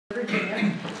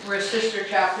We're a sister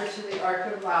chapter to the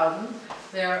Ark of Loudoun.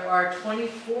 There are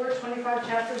 24, 25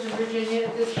 chapters in Virginia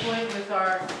at this point, with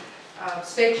our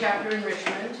state chapter in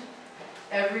Richmond.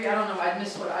 I don't know, I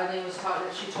missed what Eileen was talking,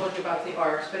 she told you about the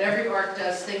arcs, but every arc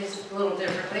does things a little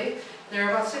differently. There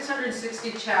are about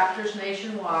 660 chapters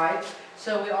nationwide,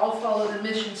 so we all follow the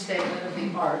mission statement of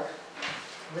the ARC,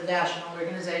 the national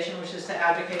organization, which is to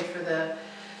advocate for the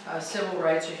civil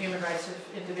rights or human rights of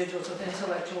individuals with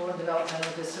intellectual and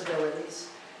developmental disabilities,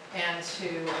 and to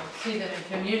see them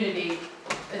in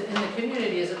the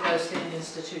community as opposed to in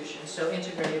institutions, so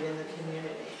integrated in the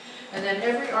community. And then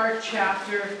every ARC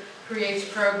chapter creates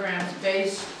programs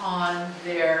based on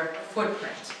their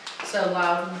footprint. So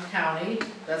Loudoun County,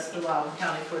 that's the Loudoun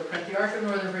County footprint. The ARC of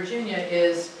Northern Virginia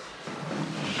is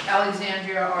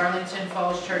Alexandria, Arlington,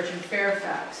 Falls Church, and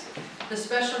Fairfax. The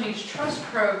Special Needs Trust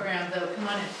Program, though, come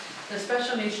on in. The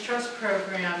Special Needs Trust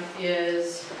Program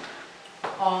is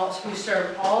we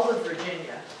serve all of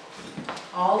Virginia,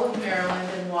 all of Maryland,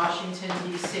 and Washington,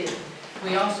 D.C.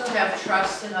 We also have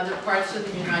trusts in other parts of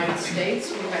the United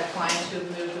States. We've had clients who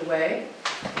have moved away,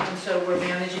 and so we're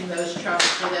managing those trusts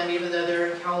for them, even though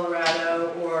they're in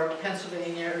Colorado or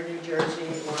Pennsylvania or New Jersey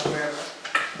or wherever.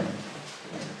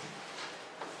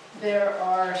 There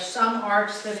are some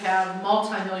ARCs that have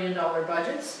multi-million-dollar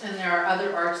budgets, and there are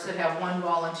other ARCs that have one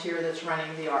volunteer that's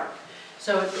running the ARC.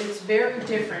 So it's very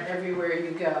different everywhere you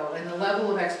go, and the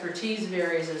level of expertise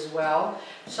varies as well.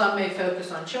 Some may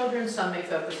focus on children, some may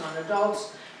focus on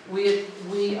adults.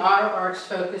 Our ARCs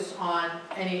focus on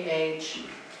any age,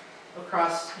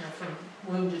 across, from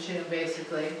womb to tomb,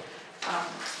 basically.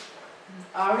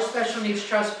 Our Special Needs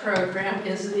Trust Program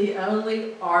is the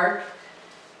only ARC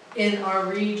in our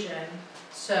region,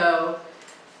 so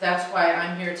that's why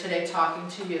I'm here today talking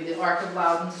to you. The ARC of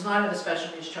Loudoun does not have a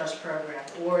Special Needs Trust Program,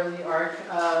 or the ARC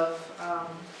of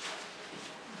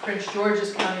Prince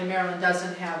George's County, Maryland,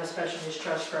 doesn't have a Special Needs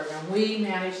Trust Program. We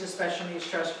manage the Special Needs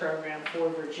Trust Program for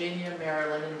Virginia,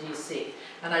 Maryland, and D.C.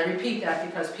 And I repeat that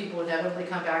because people inevitably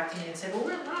come back to me and say, well,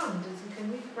 we're in Loudoun,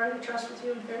 can we write a trust with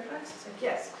you in Fairfax? It's like,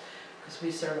 yes, because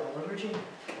we serve all of Virginia,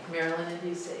 Maryland, and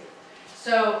D.C.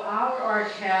 So our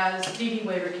ARC has PD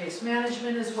waiver case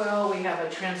management as well. We have a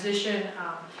transition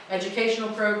educational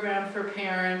program for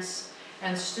parents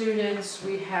and students.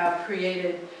 We have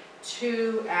created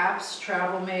 2 apps,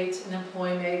 TravelMates and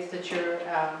EmployMates, that you're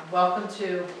welcome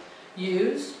to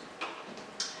use.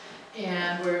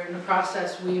 And we're in the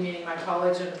process, we meaning my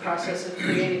colleagues, are in the process of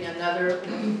creating another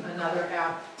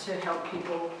app to help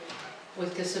people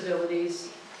with disabilities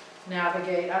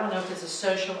navigate. I don't know if it's a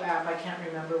social app, I can't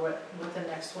remember what the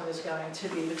next one is going to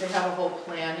be, but they have a whole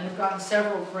plan and have gotten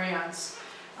several grants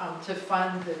to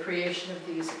fund the creation of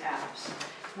these apps.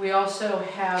 We also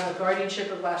have a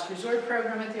Guardianship of Last Resort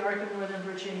program at the ARC of Northern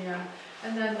Virginia,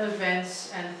 and then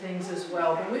events and things as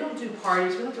well. But we don't do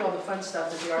parties, we don't do all the fun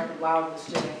stuff that the ARC of Loudoun is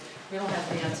doing. We don't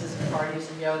have dances and parties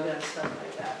and yoga and stuff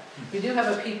like that. We do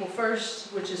have a People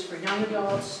First, which is for young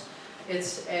adults.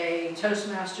 It's a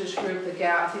Toastmasters group,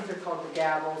 I think they're called the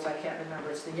Gavels, I can't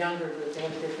remember, it's the younger group, they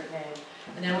have a different name.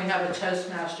 And then we have a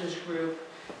Toastmasters group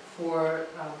for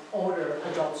older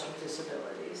adults with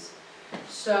disabilities.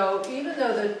 So even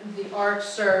though the ARC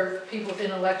serve people with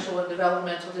intellectual and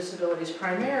developmental disabilities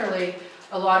primarily,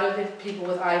 a lot of the people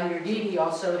with ID or DD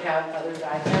also have other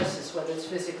diagnoses, whether it's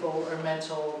physical or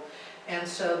mental, and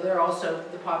so they're also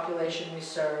the population we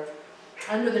serve.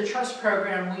 Under the trust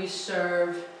program, we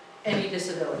serve any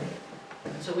disability.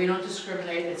 So we don't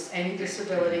discriminate, it's any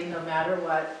disability no matter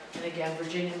what, and again,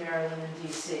 Virginia, Maryland, and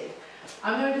DC.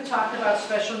 I'm going to talk about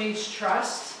Special Needs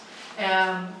Trust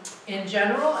in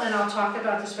general, and I'll talk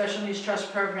about the Special Needs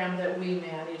Trust Program that we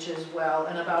manage as well,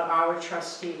 and about our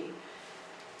trustee.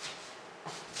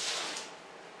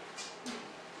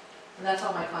 And that's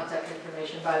all my contact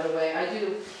information, by the way. I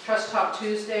do Trust Talk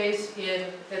Tuesdays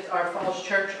at our Falls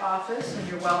Church office, and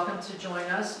you're welcome to join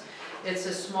us. It's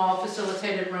a small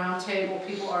facilitated roundtable,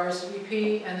 people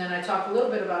RSVP, and then I talk a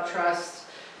little bit about trusts,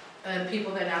 and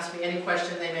people then ask me any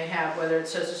question they may have, whether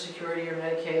it's Social Security or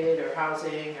Medicaid or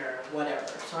housing or whatever.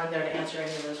 So I'm there to answer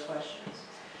any of those questions.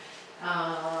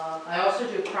 I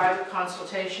also do private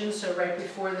consultations, so right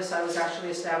before this I was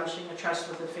actually establishing a trust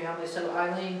with a family, so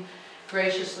Eileen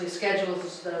graciously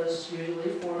schedules those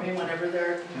usually for me whenever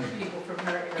there are people from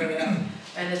her area.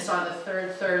 And it's on the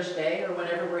 3rd Thursday, or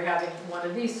whenever we're having one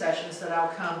of these sessions, that I'll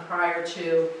come prior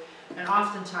to, and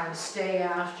oftentimes stay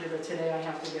after, but today I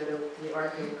have to go to the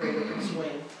ARC of Greater Prince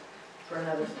William for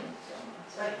another thing.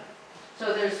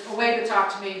 So there's a way to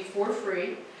talk to me for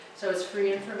free. So it's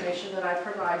free information that I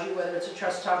provide you, whether it's a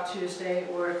Trust Talk Tuesday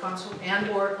or a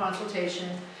consultation.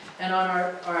 And on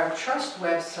our trust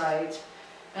website,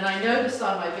 And I noticed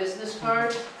on my business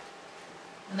card,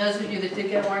 and those of you that did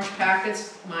get orange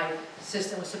packets, my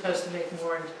assistant was supposed to make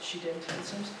more and she didn't, it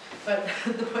seems. But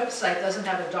the website doesn't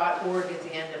have a .org at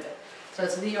the end of it. So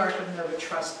it's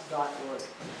thearkofnovatrust.org.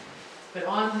 But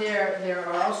on there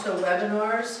are also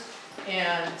webinars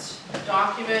and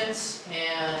documents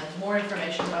and more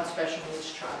information about special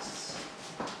needs trusts.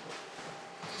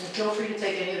 And feel free to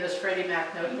take any of those Freddie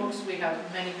Mac notebooks. We have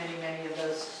many, many, many of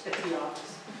those at the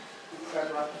office.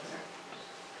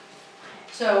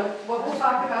 So what we'll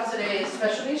talk about today is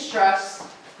special needs trusts,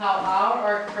 how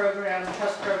our program,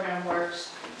 trust program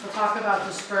works. We'll talk about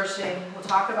dispersing. We'll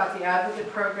talk about the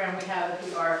advocate program we have at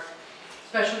the ARC.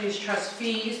 Special needs trust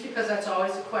fees, because that's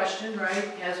always a question,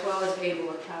 right? As well as ABLE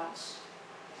accounts.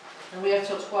 And we have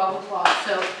till 12 o'clock.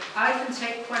 So I can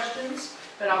take questions,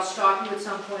 but I'll stop you at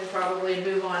some point probably and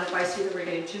move on if I see that we're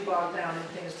getting too bogged down in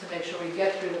things to make sure we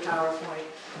get through the PowerPoint,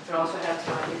 but also have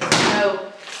time. Because I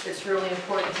know it's really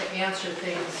important to answer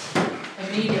things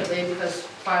immediately, because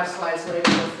 5 slides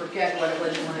later you'll forget what it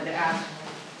was you wanted to ask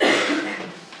me.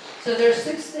 So there's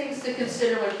 6 things to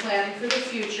consider when planning for the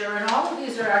future, and all of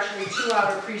these are actually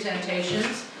 2-hour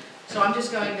presentations. So I'm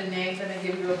just going to name them and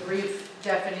give you a brief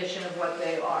definition of what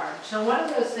they are. So one of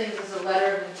those things is a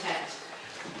letter of intent.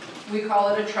 We call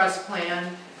it a trust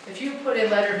plan. If you put a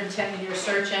letter of intent in your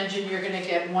search engine, you're going to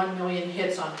get 1 million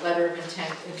hits on letter of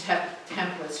intent and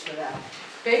templates for that.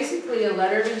 Basically, a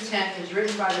letter of intent is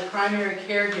written by the primary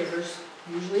caregivers,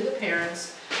 usually the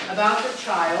parents, about the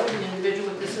child, the individual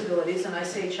with disabilities, and I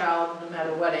say child no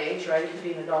matter what age, right? It could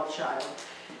be an adult child.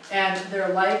 And their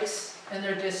likes and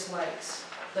their dislikes,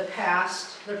 the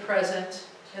past, the present,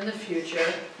 and the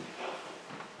future.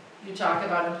 You talk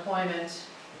about employment,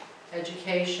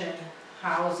 education,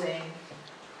 housing,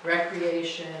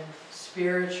 recreation,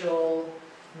 spiritual,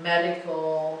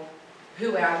 medical,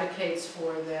 who advocates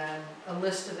for them, a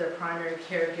list of their primary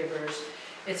caregivers.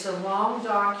 It's a long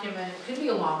document, it could be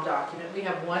a long document. We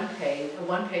have a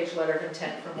one-page letter of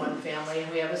intent from one family,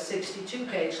 and we have a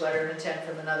 62-page letter of intent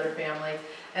from another family,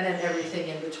 and then everything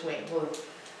in between. Well,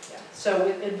 yeah. So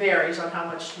it varies on how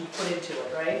much you put into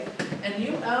it, right? And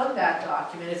you own that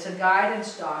document. It's a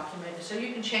guidance document, so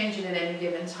you can change it at any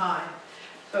given time.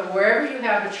 But wherever you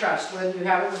have a trust, whether you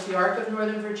have it with the ARC of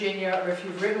Northern Virginia, or if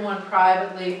you've written one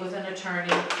privately with an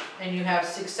attorney, and you have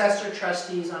successor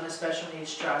trustees on a special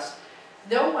needs trust,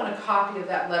 they'll want a copy of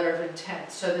that letter of intent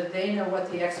so that they know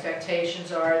what the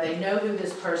expectations are, they know who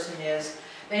this person is,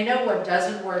 they know what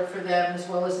doesn't work for them as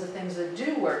well as the things that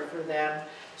do work for them,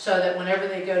 so that whenever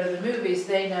they go to the movies,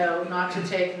 they know not to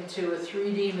take them to a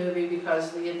 3D movie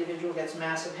because the individual gets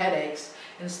massive headaches.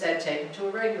 Instead, take them to a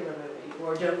regular movie,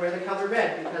 or don't wear the color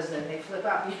red because then they flip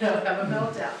out, have a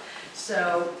meltdown.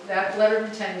 So that letter of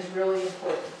intent is really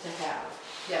important to have.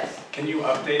 Yes? Can you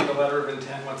update the letter of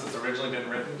intent once it's originally been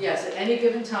written? Yes, at any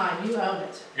given time, you own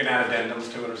it. You can add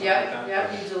addendums to it or something like that?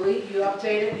 Yep, you delete, you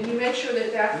update it, and you make sure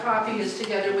that that copy is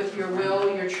together with your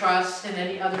will, your trust, and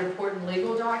any other important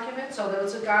legal documents, although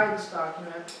it's a guidance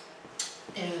document.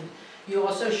 And you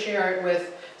also share it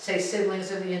with, say,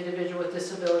 siblings of the individual with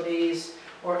disabilities,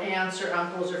 or aunts or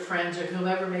uncles or friends or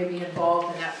whomever may be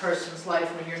involved in that person's life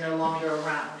when you're no longer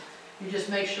around. You just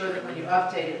make sure that when you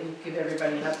update it, you give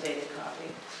everybody an updated copy.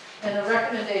 And the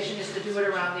recommendation is to do it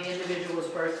around the individual's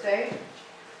birthday.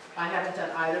 I haven't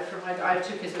done either for I have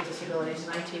 2 kids with disabilities,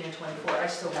 19 and 24. I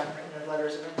still haven't written their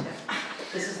letters of intent.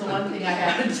 This is the one thing I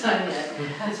haven't done yet.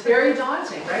 It's very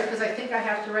daunting, right? Because I think I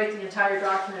have to write the entire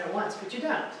document at once, but you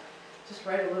don't. Just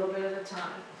write a little bit at a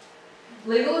time.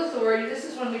 Legal authority, this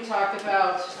is when we talk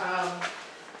about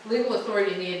legal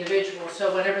authority in the individual.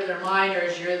 So whenever they're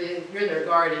minors, you're their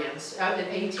guardians. At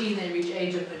 18, they reach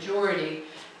age of majority.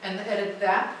 And at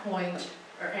that point,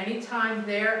 or any time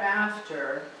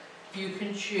thereafter, you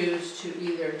can choose to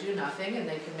either do nothing and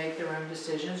they can make their own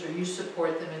decisions, or you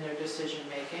support them in their decision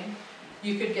making.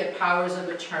 You could get powers of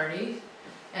attorney,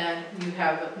 and you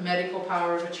have medical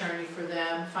power of attorney for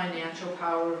them, financial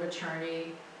power of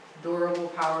attorney, durable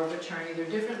power of attorney. There are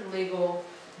different legal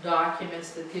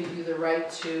documents that give you the right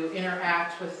to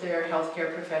interact with their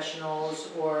healthcare professionals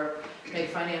or make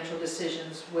financial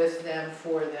decisions with them,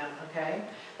 for them, okay?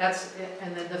 That's it.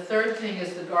 And then the third thing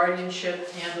is the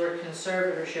guardianship and or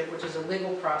conservatorship, which is a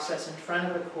legal process in front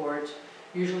of a court,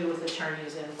 usually with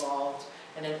attorneys involved,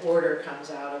 and an order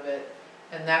comes out of it,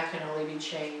 and that can only be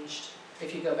changed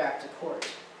if you go back to court.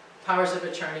 Powers of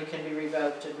attorney can be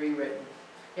revoked and rewritten.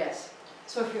 Yes?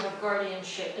 So if you have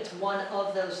guardianship, it's one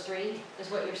of those 3, is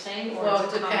what you're saying? Or Well,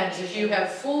 it depends. If you have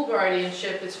full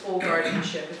guardianship, it's full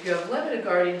guardianship. If you have limited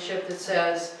guardianship that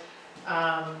says,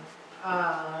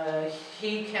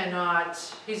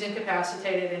 he's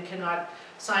incapacitated and cannot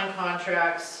sign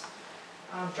contracts,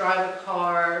 drive a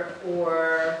car,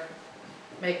 or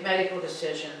make medical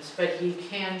decisions, but he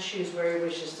can choose where he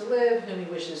wishes to live, whom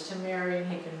he wishes to marry,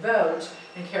 and he can vote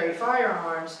and carry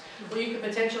firearms. Well, you could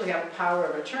potentially have a power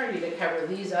of attorney to cover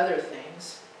these other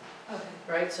things, Okay.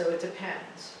 right? So it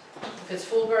depends. If it's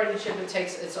full guardianship, it's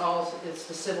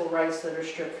the civil rights that are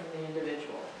stripped from the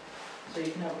individual. So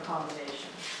you can have a combination.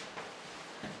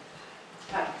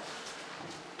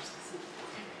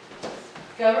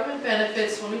 Government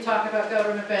benefits, when we talk about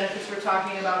government benefits, we're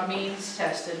talking about means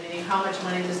tested, meaning how much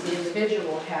money does the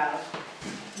individual have.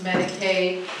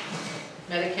 Medicaid,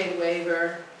 Medicaid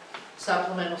waiver,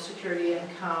 supplemental security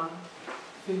income,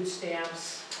 food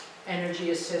stamps, energy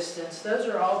assistance. Those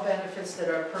are all benefits that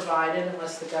are provided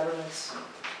unless the government's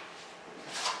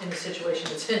in the situation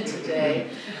it's in today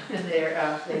and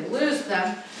they lose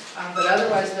them. But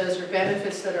otherwise, those are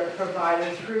benefits that are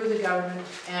provided through the government,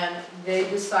 and they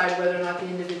decide whether or not the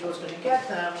individual is going to get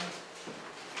them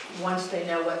once they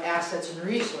know what assets and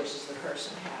resources the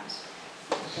person has.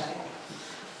 Okay?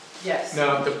 Yes?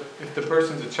 Now, if the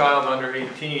person's a child under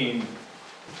 18,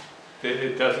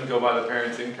 it doesn't go by the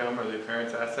parent's income or the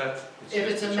parent's assets? If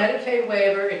it's a Medicaid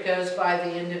waiver, it goes by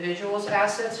the individual's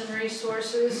assets and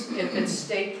resources. If it's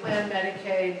state plan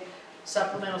Medicaid,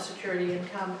 supplemental security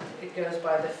income, it goes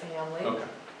by the family. Okay.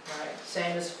 Right.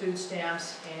 Same as food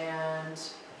stamps and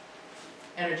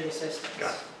energy assistance.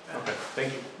 Got it. Okay,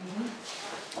 thank you.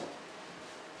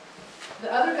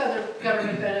 The other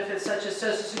government benefits such as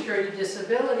Social Security,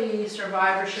 disability,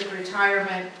 survivorship,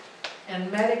 retirement,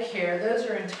 and Medicare, those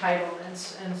are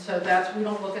entitlements, and so we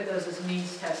don't look at those as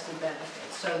means tested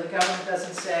benefits. So the government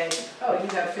doesn't say, oh, you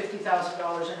have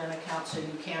 $50,000 in an account, so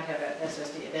you can't have an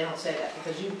SSD. They don't say that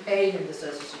because you paid into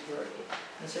Social Security,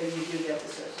 and so you do get the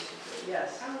Social Security.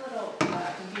 Yes? I'm a little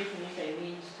confused when you say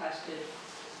means tested.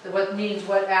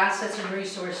 What assets and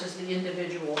resources the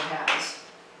individual has,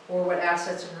 or what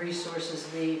assets and resources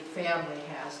the family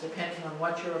has, depending on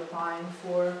what you're applying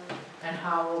for and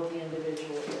how old the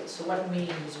individual is. So what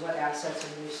means what assets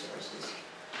and resources?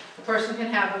 A person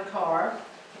can have a car,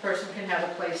 a person can have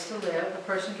a place to live, a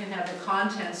person can have the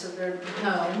contents of their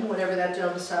home, whatever that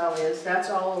domicile is, that's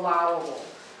all allowable.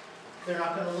 They're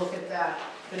not going to look at that.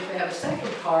 But if they have a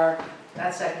second car,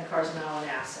 that second car is now an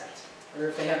asset. Or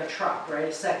if they have a truck, right,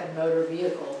 a second motor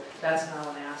vehicle, that's now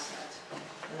an asset.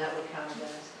 And that would count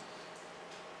as.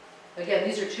 Again,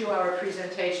 these are 2-hour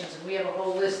presentations, and we have a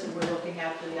whole list that we're looking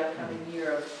at for the upcoming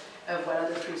year of what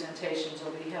other presentations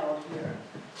will be held here.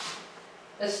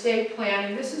 Estate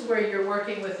planning, this is where you're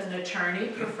working with an attorney,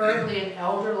 preferably an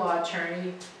elder law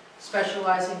attorney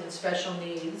specializing in special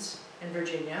needs in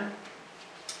Virginia,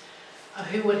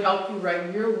 who would help you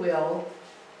write your will,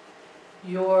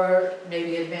 your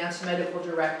maybe advanced medical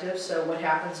directive, so what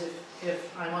happens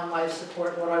if I'm on life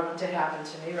support, what do I want to happen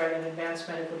to me, right, an advanced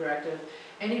medical directive.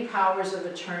 Any powers of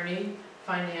attorney,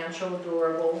 financial,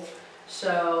 durable.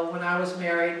 So when I was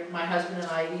married, my husband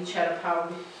and I each had a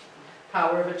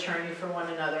power of attorney for one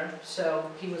another. So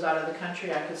he was out of the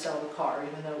country, I could sell the car,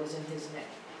 even though it was in his name,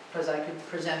 because I could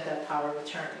present that power of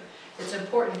attorney. It's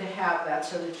important to have that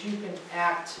so that you can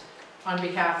act on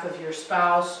behalf of your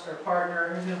spouse or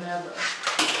partner or whomever.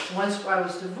 Once I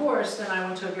was divorced, then I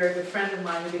went to a very good friend of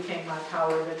mine who became my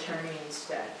power of attorney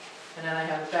instead. And then I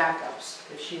have backups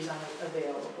if she's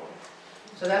unavailable.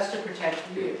 So that's to protect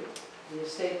you. The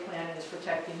estate planning is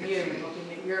protecting you, looking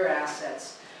at your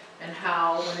assets, and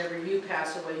how, whenever you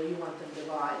pass away, you want them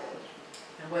divided.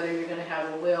 And whether you're going to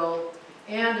have a will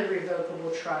and a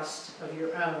revocable trust of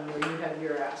your own where you have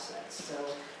your assets. So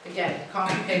again,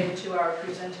 complicated 2-hour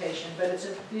presentation, but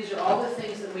these are all the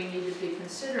things that we need to be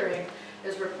considering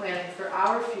as we're planning for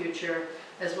our future,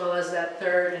 as well as that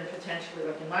third and potentially,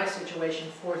 like in my situation,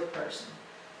 4th person,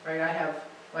 right?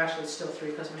 Well actually it's still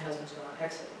 3 because my husband's going on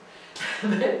exit.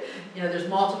 But, there's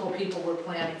multiple people we're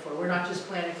planning for. We're not just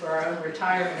planning for our own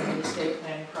retirement in the estate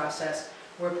planning process,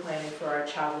 we're planning for our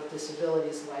child with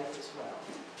disabilities life as well.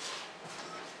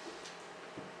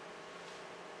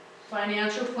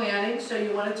 Financial planning, so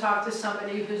you want to talk to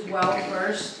somebody who's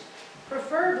well-versed,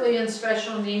 preferably in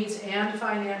special needs and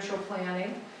financial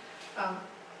planning.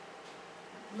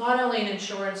 Not only an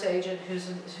insurance agent who's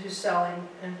selling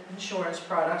insurance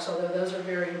products, although those are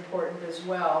very important as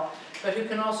well, but who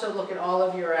can also look at all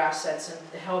of your assets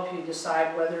and help you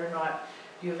decide whether or not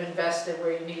you've invested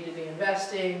where you need to be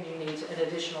investing, you need an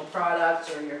additional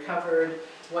product, or you're covered,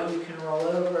 what you can roll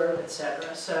over,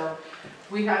 etc. So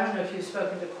I don't know if you've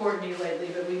spoken to Courtney lately,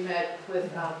 but we met with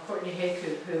Courtney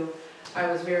Haycoop, who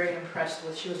I was very impressed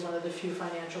with. She was one of the few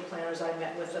financial planners I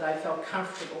met with that I felt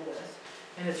comfortable with.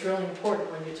 And it's really important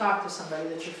when you talk to somebody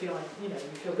that you're feeling, you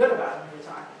feel good about them when you're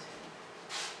talking to them.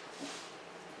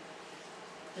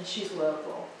 And she's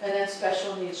local. And then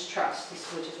Special Needs Trust,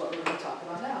 which is what we're going to talk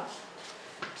about now.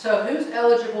 So who's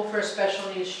eligible for a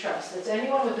Special Needs Trust? It's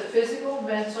anyone with a physical,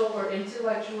 mental, or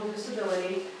intellectual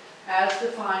disability as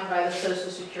defined by the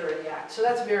Social Security Act. So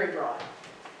that's very broad.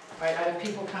 Right? I have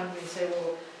people come to me and say,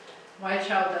 well, my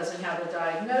child doesn't have a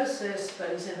diagnosis,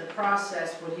 but he's in the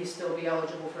process, would he still be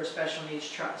eligible for a Special Needs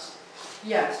Trust?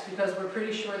 Yes, because we're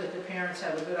pretty sure that the parents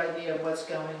have a good idea of what's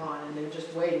going on and they're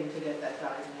just waiting to get that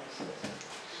diagnosis.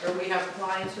 Or we have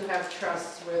clients who have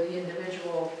trusts where the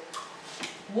individual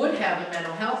would have a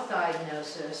mental health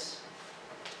diagnosis,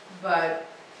 but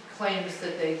claims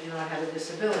that they do not have a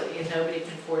disability, and nobody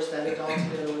can force that adult to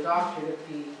go to a doctor to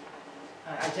be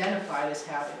identified as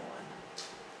having one.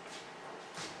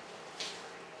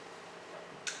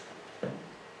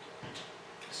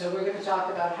 So we're going to talk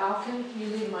about how can you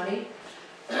leave money,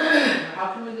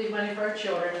 how can we leave money for our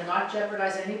children and not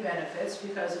jeopardize any benefits,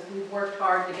 because if we've worked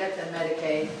hard to get them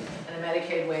Medicaid and a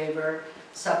Medicaid waiver,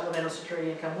 supplemental security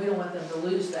income, we don't want them to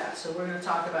lose that. So we're going to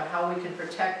talk about how we can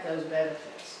protect those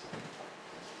benefits.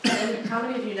 And how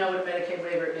many of you know what a Medicaid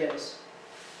waiver is?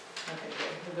 Okay,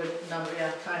 good. A good number,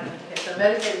 yeah, kind of. Okay, so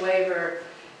Medicaid waiver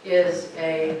is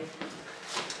a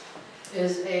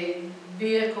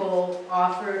vehicle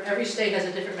offered. Every state has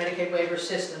a different Medicaid waiver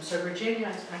system. So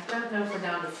Virginia, I don't know if we're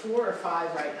down to 4 or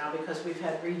 5 right now because we've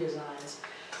had redesigns.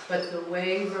 But the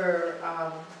waiver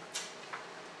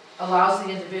allows the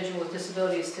individual with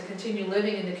disabilities to continue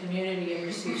living in the community and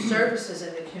receive services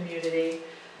in the community.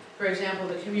 For example,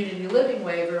 the community living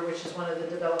waiver, which is one of the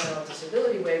developmental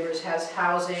disability waivers, has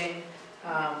housing,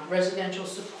 residential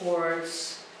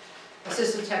supports,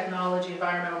 assistive technology,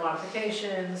 environmental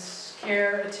modifications,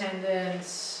 care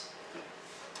attendance,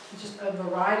 just a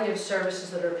variety of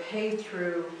services that are paid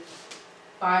for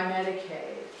by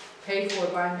Medicaid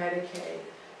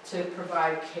to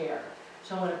provide care.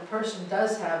 So when a person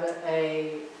does have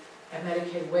a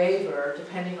Medicaid waiver,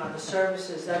 depending on the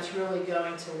services, that's really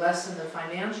going to lessen the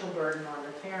financial burden on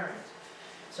the parent.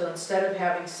 So instead of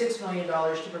having $6 million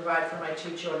to provide for my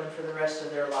 2 children for the rest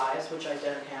of their lives, which I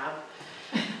don't have,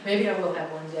 maybe I will have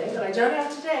one day, but I don't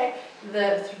have today,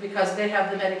 because they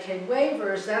have the Medicaid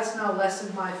waivers, that's now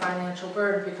lessened my financial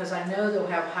burden because I know they'll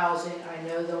have housing, I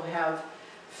know they'll have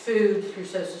food through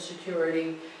Social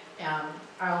Security,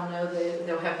 I'll know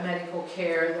they'll have medical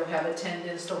care, they'll have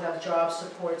attendance, they'll have job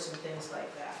supports and things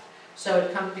like that. So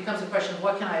it becomes a question of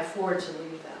what can I afford to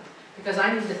leave them? Because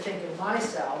I need to think of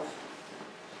myself,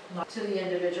 not to the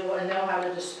individual, and know how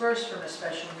to disperse from a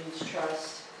special needs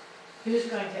trust. Who's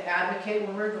going to advocate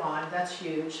when we're gone? That's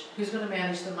huge. Who's going to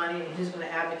manage the money and who's going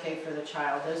to advocate for the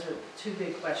child? Those are 2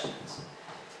 big questions.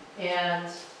 And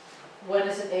when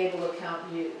is an able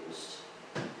account used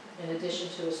in addition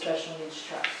to a special needs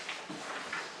trust?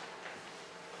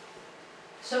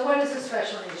 So what is a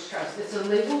special needs trust? It's a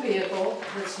legal vehicle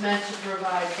that's meant to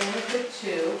provide benefit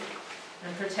to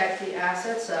and protect the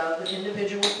assets of the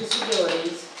individual with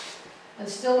disabilities and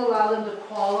still allow them to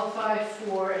qualify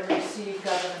for and receive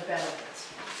government benefits.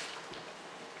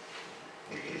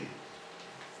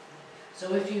 So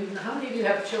how many of you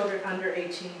have children under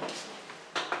 18?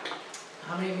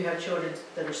 How many of you have children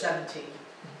that are 17?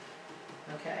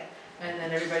 Okay. And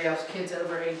then everybody else, kids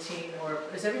over 18, or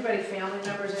is everybody family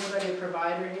members? Anybody a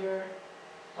provider here?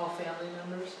 All family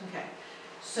members? Okay.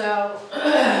 So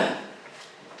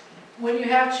when you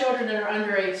have children that are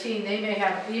under 18, they may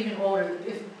have even older.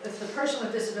 If the person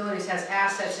with disabilities has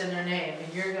assets in their name,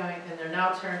 and they're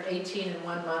now turned 18 in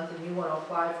 1 month, and you want to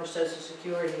apply for Social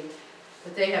Security,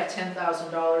 but they have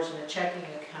 $10,000 in a checking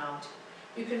account,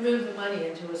 you can move the money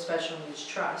into a special needs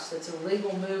trust. It's a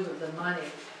legal move of the money,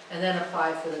 and then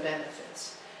apply for the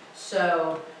benefits.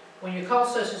 So when you call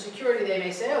Social Security, they may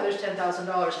say, oh, there's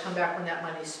 $10,000, come back when that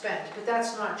money's spent. But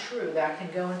that's not true. That can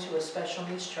go into a special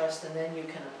needs trust, and then you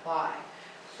can apply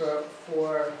for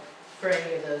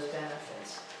any of those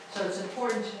benefits. So it's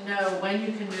important to know when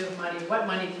you can move money, what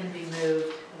money can be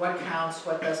moved, what counts,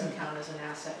 what doesn't count as an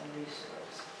asset and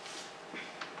resource.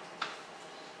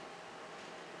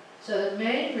 So the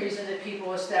main reason that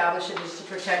people establish it is to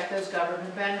protect those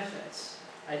government benefits.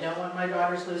 I don't want my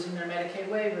daughters losing their Medicaid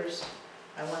waivers.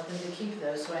 I want them to keep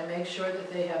those, so I make sure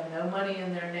that they have no money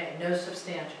in their name, no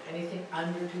substantial, anything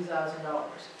under $2,000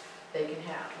 they can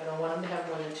have. I don't want them to have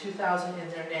more than $2,000 in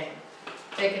their name.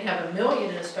 They can have $1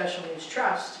 million in a special needs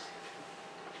trust.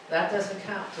 That doesn't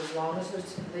count as long as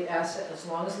as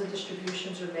long as the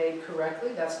distributions are made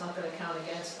correctly. That's not going to count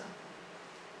against them.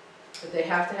 but they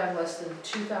have to have less than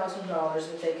 $2,000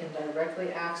 that they can directly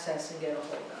access and get a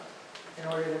hold of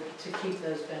in order to keep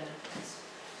those benefits.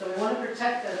 So we want to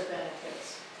protect those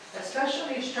benefits. A special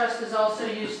needs trust is also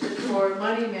used for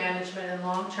money management and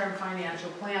long-term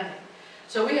financial planning.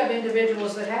 So we have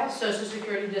individuals that have Social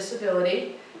Security,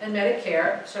 disability, and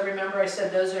Medicare. So remember I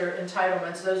said those are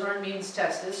entitlements. Those aren't means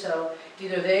tested. So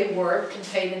either they worked and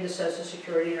paid into Social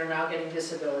Security and are now getting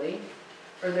disability,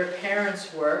 or their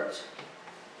parents worked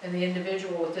and the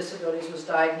individual with disabilities was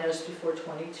diagnosed before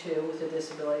 22 with a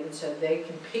disability, and so they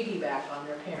can piggyback on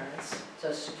their parents'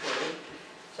 Social Security.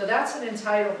 So that's an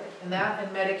entitlement, and that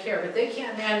and Medicare, but they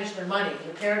can't manage their money.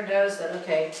 The parent knows that,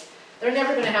 okay, they're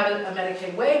never going to have a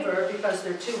Medicaid waiver because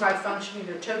they're too high functioning,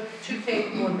 they're too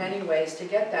capable in many ways to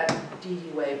get that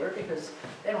DD waiver because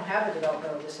they don't have a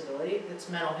developmental disability. It's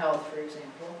mental health, for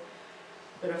example.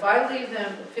 But if I leave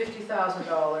them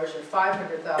 $50,000 or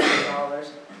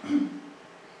 $500,000,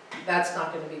 that's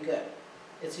not going to be good.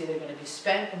 It's either going to be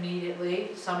spent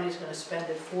immediately, somebody's going to spend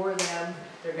it for them,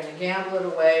 they're going to gamble it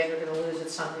away, they're going to lose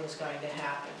it, something's going to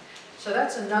happen. So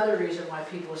that's another reason why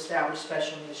people establish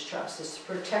special needs trusts, is to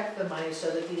protect the money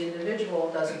so that the individual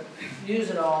doesn't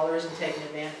use it all or isn't taken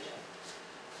advantage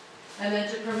of. And then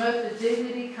to promote the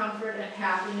dignity, comfort, and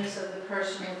happiness of the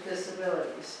person with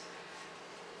disabilities.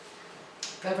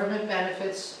 Government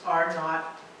benefits are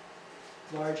not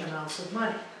large amounts of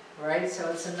money, right? So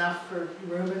it's enough for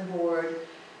room and board.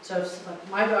 So if, like,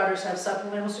 my daughters have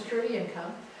supplemental security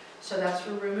income, so that's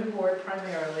for room and board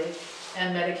primarily,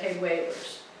 and Medicaid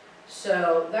waivers.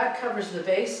 So that covers the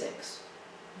basics.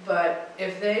 But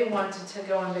if they wanted to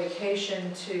go on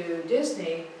vacation to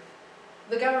Disney,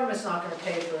 the government's not going to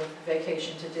pay for a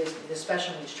vacation to Disney. The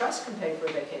special needs trust can pay for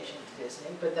a vacation to Disney,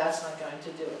 but that's not going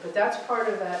to do it. But that's part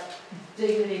of that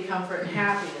dignity, comfort, and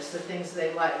happiness, the things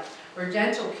they like. Or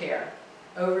dental care.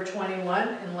 Over 21,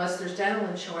 unless there's dental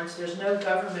insurance, there's no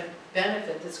government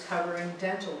benefit that's covering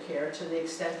dental care to the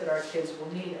extent that our kids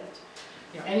will need it.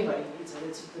 You know, anybody needs it.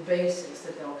 It's the basics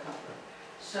that they'll cover.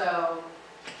 So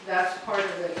that's part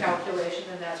of the calculation,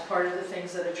 and that's part of the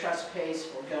things that a trust pays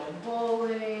for. Going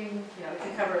bowling, you know, it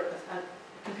can cover, it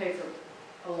can pay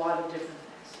for a lot of different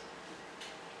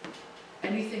things.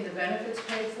 Anything the benefits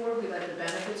pay for, we let the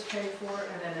benefits pay for,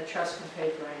 and then the trust can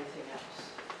pay for anything else.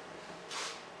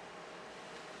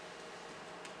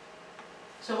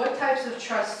 So what types of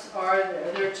trusts are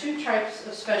there? There are two types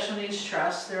of special needs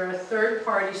trusts. There are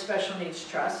third-party special needs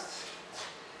trusts,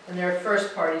 and there are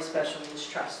first-party special needs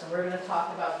trusts, and we're going to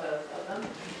talk about both of them.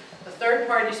 The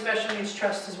third-party special needs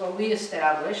trust is what we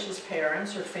establish as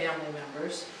parents or family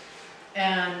members,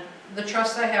 and the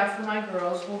trust I have for my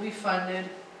girls will be funded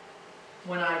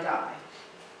when I die,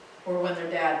 or when their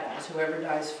dad dies, whoever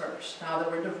dies first. Now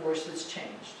that we're divorced, it's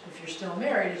changed. If you're still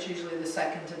married, it's usually the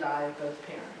second to die of both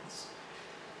parents.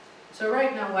 So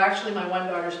right now, well, actually my one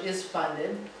daughter's is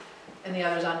funded and the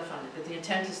other's unfunded, but the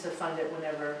intent is to fund it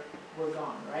whenever we're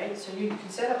gone, right? So you can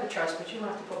set up a trust, but you don't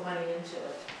have to put money into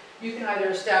it. You can either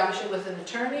establish it with an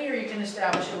attorney or you can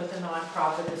establish it with a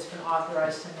nonprofit that's been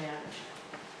authorized to manage.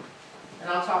 And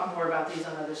I'll talk more about these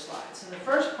on other slides. In the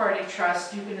first party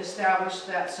trust, you can establish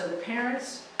that so the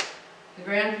parents, the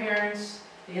grandparents,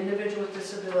 the individual with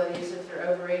disabilities, if they're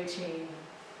over 18,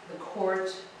 the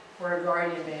court, or a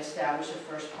guardian may establish a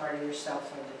first party or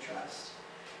self-funded trust.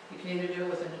 You can either do it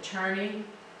with an attorney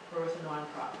or with a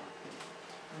nonprofit.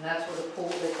 And that's what a pool,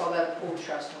 they call that a pool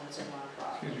trust when it's a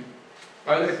nonprofit. Excuse me.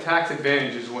 Are there tax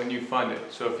advantages when you fund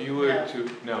it? So if you were No. to,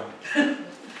 no. Okay.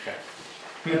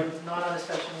 No, not on a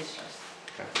special needs trust.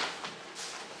 Okay.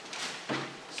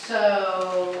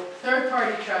 So,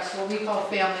 third-party trust, what we call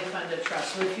family-funded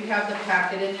trust. So if you have the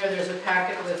packet in there, there's a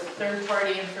packet with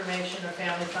third-party information of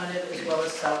family-funded as well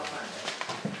as self-funded.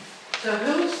 So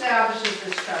who establishes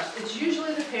this trust? It's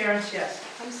usually the parents, yes.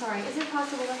 I'm sorry, is it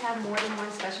possible to have more than one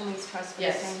special needs trust for the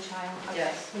Yes. same child? Okay.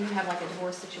 Yes. When you have like a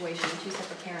divorce situation, two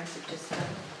separate parents, it just,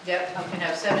 Yep, you can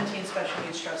have 17 special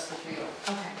needs trusts if you will.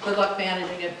 okay. Good luck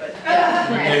managing it, but yeah.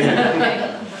 Right.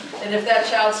 And if that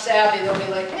child's savvy, they'll be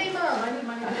like, hey mom, I need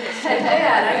money for this. Hey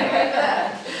dad, I need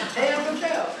that. Hey Uncle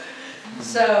Joe.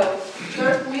 So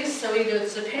either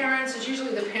it's the parents, it's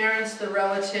usually the parents, the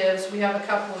relatives. We have a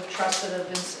couple of trusts that have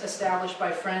been established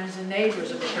by friends and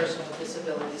neighbors of the person with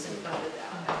disabilities and funded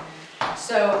that.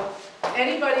 So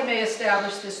anybody may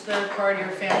establish this third party or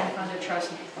family funded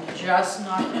trust, just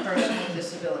not the person with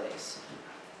disabilities.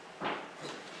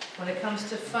 When it comes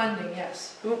to funding,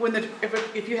 yes.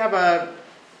 If you have a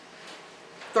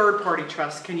third-party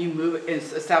trust, can you move it,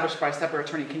 it's established by a separate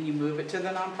attorney, can you move it to the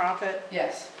nonprofit?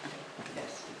 Yes.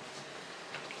 Yes.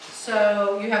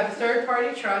 So you have the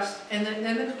third-party trust, and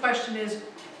then the question is,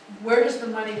 where does the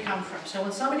money come from? So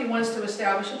when somebody wants to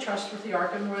establish a trust with the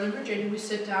Arc of Northern Virginia, we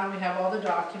sit down, we have all the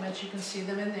documents, you can see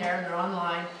them in there, and they're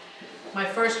online. My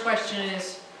first question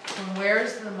is, from where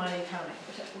is the money coming?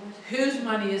 Whose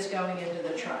money is going into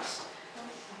the trust?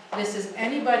 This is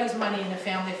anybody's money in a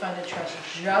family-funded trust,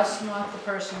 just not the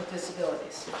person with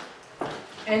disabilities.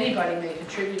 Anybody may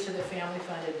contribute to the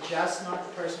family-funded, just not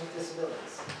the person with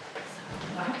disabilities.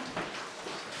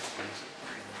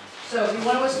 So if you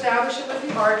want to establish it with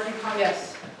the ARC, you can,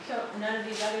 yes. So none of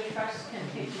these other trusts can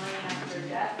take money after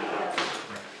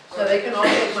death? So they can all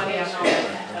take money after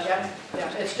death. Yep,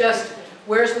 yeah. It's just,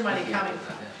 where's the money coming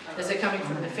from? Is it coming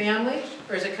from the family,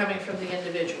 or is it coming from the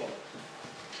individual?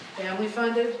 Family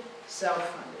funded,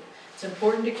 self-funded. It's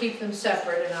important to keep them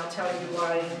separate, and I'll tell you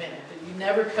why in a minute, but you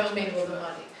never commingle the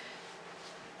money.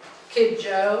 Kid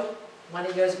Joe,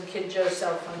 money goes in Kid Joe's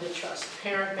self-funded trust.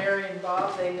 Parent Mary and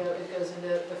Bob, it goes into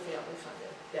the family funded,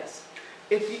 yes.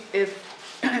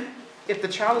 If the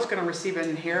child is going to receive an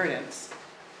inheritance,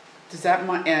 does that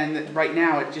money, and right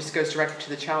now it just goes directly to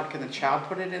the child, can the child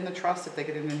put it in the trust if they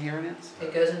get an inheritance?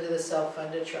 It goes into the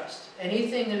self-funded trust.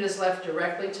 Anything that is left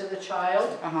directly to the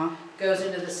child goes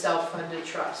into the self-funded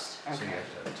trust. Okay.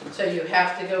 So you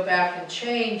have to go back and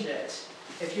change it.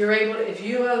 If you're able to, if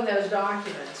you own those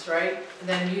documents, right,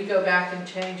 then you go back and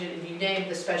change it and you name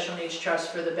the special needs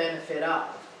trust for the benefit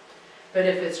of. But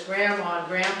if it's grandma and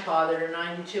grandpa that are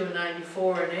 92 and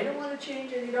 94 and they don't want to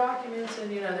change any documents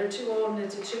and they're too old and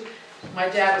it's a too, my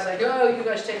dad was like, oh, you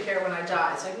guys take care when I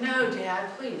die. It's like, no, Dad,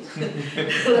 please.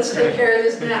 Let's take care of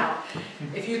this now.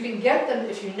 If you can get them,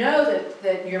 if you know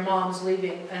that your mom's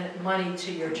leaving money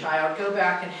to your child, go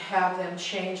back and have them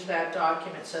change that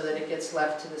document so that it gets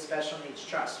left to the special needs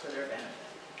trust for their benefit.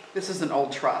 This is an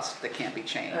old trust that can't be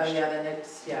changed. Oh, yeah, then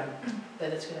it's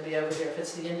going to be over there. If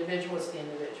it's the individual, it's the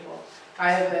individual.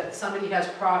 I have somebody has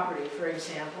property, for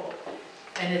example,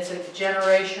 and it's a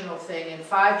generational thing, and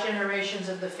 5 generations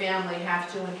of the family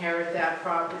have to inherit that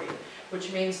property,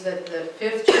 which means that the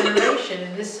 5th generation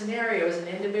in this scenario is an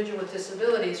individual with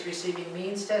disabilities receiving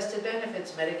means-tested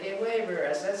benefits, Medicaid waiver,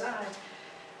 SSI,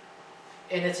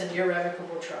 and it's an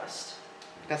irrevocable trust.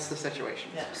 That's the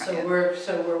situation. Yeah, so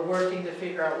we're working to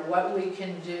figure out what we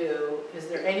can do. Is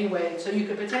there any way, so you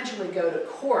could potentially go to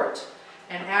court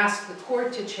and ask the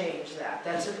court to change that.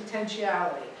 That's a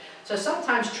potentiality. So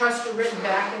sometimes trusts were written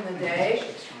back in the day,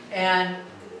 and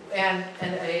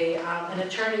an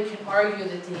attorney can argue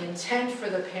that the intent for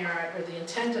the parent, or the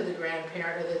intent of the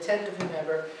grandparent, or the intent of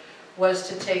whomever, was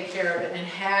to take care of it, and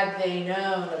had they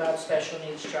known about special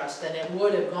needs trust, then it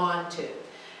would have gone to.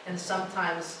 And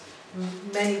sometimes,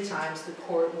 many times, the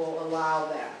court will allow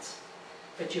that.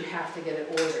 But you have to get it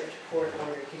ordered, court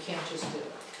ordered. You can't just do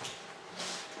it.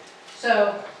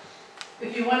 So,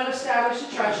 if you want to establish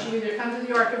a trust, you either come to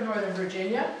the Arc of Northern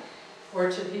Virginia, or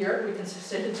to here, we can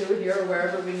sit and do it here, or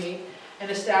wherever we meet,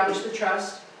 and establish the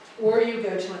trust, or you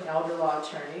go to an elder law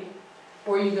attorney,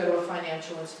 or you go to a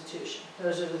financial institution.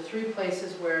 Those are the 3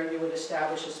 places where you would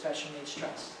establish a special needs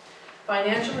trust.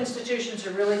 Financial institutions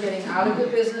are really getting out of the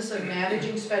business of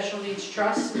managing special needs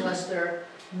trusts unless they're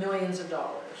millions of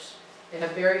dollars. They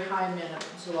have very high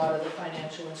minimums, a lot of the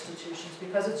financial institutions,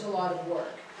 because it's a lot of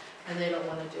work, and they don't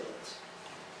want to do it.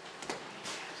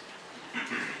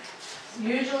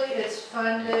 Usually it's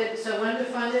funded, so when to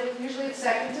fund it, usually it's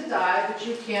second to die, but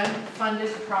you can fund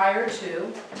it prior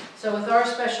to. So with our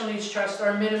special needs trust,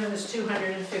 our minimum is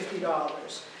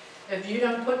 $250. If you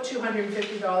don't put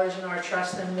 $250 in our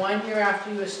trust, then 1 year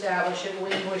after you establish it,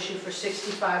 we'll invoice you for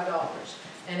 $65.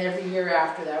 And every year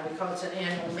after that, we call it an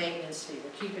annual maintenance fee.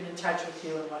 We're keeping in touch with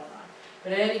you and whatnot.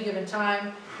 But at any given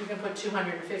time, you can put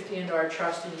 $250 into our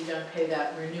trust and you don't pay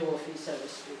that renewal fee, so to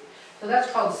speak. So that's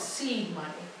called seed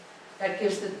money. That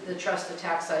gives the trust a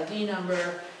tax ID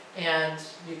number, and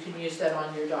you can use that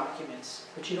on your documents.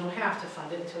 But you don't have to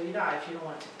fund it until you die if you don't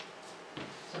want to.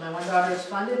 So my one daughter is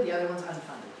funded, the other one's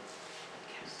unfunded.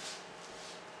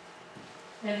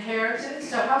 Inheritance,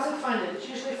 so how's it funded? It's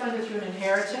usually funded through an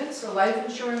inheritance, a life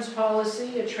insurance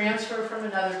policy, a transfer from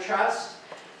another trust,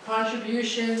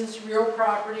 contributions, real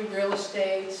property, real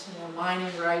estate,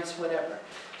 mining rights, whatever.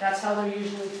 That's how they're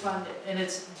usually funded, and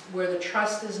it's where the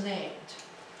trust is named.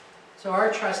 So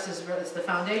our trust is the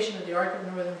foundation of the Arc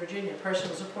of Northern Virginia,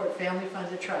 Personal Support Family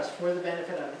Funded Trust for the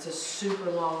benefit of. It's a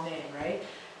super long name, right?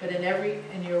 But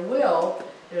in your will,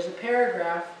 there's a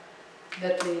paragraph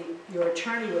that your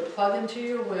attorney would plug into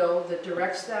your will that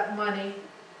directs that money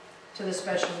to the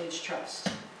special needs trust.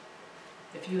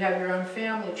 If you have your own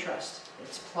family trust,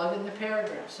 it's plugged in the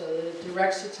paragraph so that it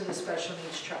directs it to the special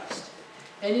needs trust.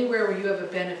 Anywhere where you have a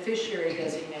beneficiary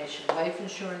designation, life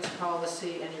insurance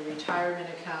policy, and your retirement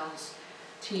accounts,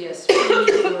 TSP,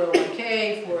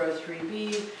 401k,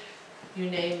 403b, you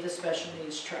name the special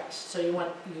needs trust. So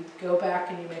you go back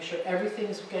and you make sure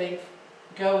everything's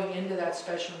going into that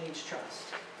special needs trust.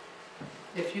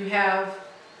 If you have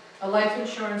a life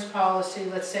insurance policy,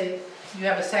 let's say you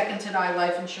have a second to die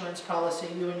life insurance policy,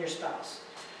 you and your spouse,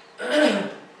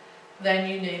 then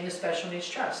you name the special needs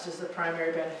trust as the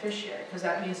primary beneficiary, because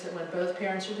that means that when both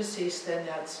parents are deceased, then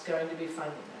that's going to be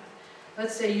funding that.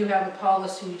 Let's say you have a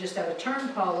policy, you just have a term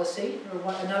policy,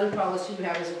 or another policy you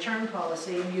have is a term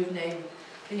policy, and you've named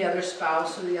the other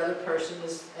spouse or the other person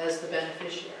as the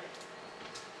beneficiary.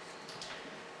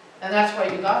 And that's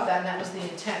why you got that, and that was the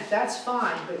intent. That's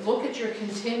fine, but look at your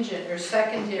contingent, your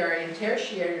secondary and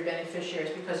tertiary beneficiaries,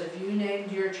 because if you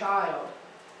named your child,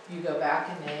 you go back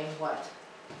and name what?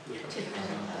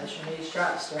 Special needs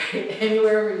trust, right?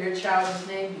 Anywhere where your child is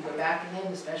named, you go back and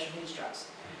name the special needs trust.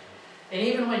 And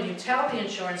even when you tell the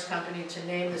insurance company to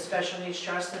name the special needs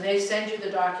trust, then they send you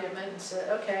the document and say,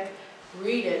 okay,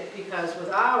 read it, because with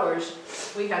ours,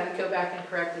 we had to go back and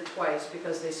correct it twice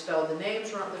because they spelled the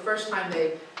names wrong. The first time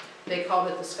they called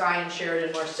it the Sky and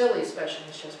Sheridan Marsili special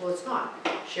needs trust. Well, it's not.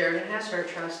 Sheridan has her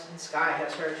trust and Sky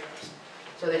has her trust.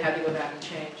 So they had to go back and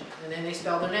change it. And then they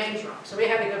spelled their names wrong. So we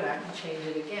had to go back and change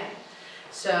it again.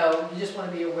 So you just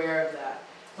want to be aware of that.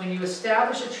 When you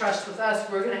establish a trust with us,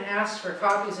 we're going to ask for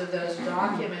copies of those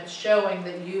documents showing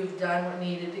that you've done what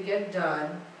needed to get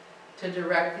done to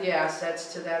direct the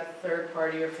assets to that third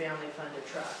party or family funded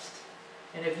trust.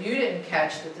 And if you didn't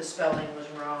catch that the spelling was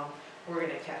wrong, we're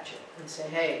going to catch it and say,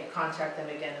 hey, contact them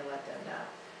again and let them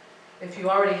know. If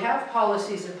you already have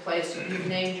policies in place and you've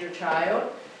named your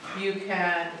child, you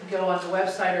can go on the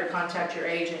website or contact your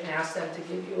agent and ask them to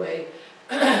give you a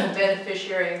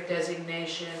beneficiary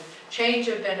designation, change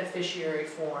of beneficiary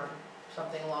form,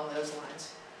 something along those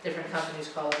lines. Different companies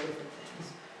call it different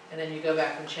things. And then you go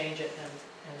back and change it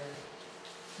and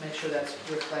then make sure that's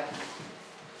reflected.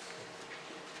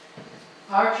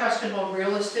 Our trust can hold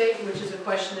real estate, which is a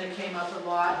question that came up a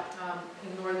lot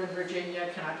in Northern Virginia.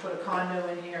 Can I put a condo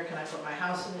in here? Can I put my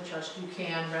house in the trust? You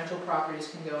can. Rental properties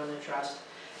can go in the trust.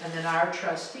 And then our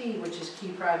trustee, which is Key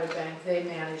Private Bank, they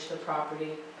manage the property.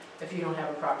 If you don't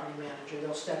have a property manager,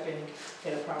 they'll step in and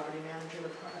get a property manager to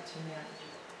manage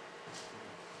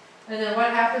it. And then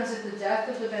what happens at the death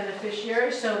of the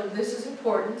beneficiary? So this is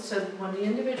important. So when the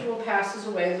individual passes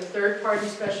away, the third party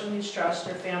special needs trust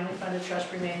or family funded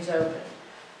trust remains open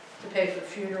to pay for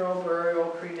funeral, burial,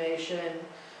 cremation,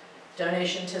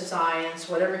 donation to science,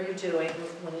 whatever you're doing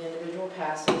when the individual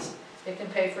passes. It can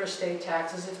pay for estate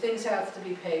taxes if things have to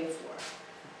be paid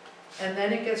for. And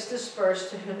then it gets dispersed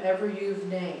to whomever you've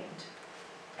named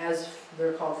as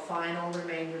they're called final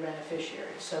remainder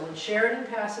beneficiaries. So when Sheridan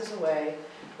passes away,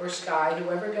 or Sky,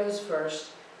 whoever goes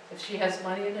first, if she has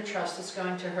money in the trust, it's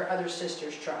going to her other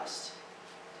sister's trust.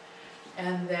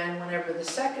 And then whenever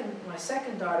my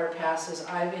second daughter passes,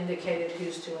 I've indicated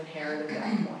who's to inherit at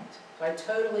that point. So I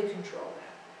totally control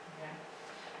that. Okay?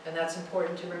 And that's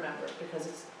important to remember because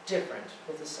it's different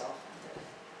with the self-funded.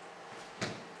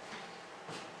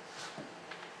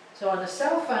 So on the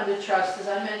self-funded trust, as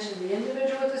I mentioned, the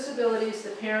individual with disabilities,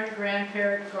 the parent,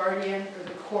 grandparent, guardian, or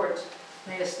the court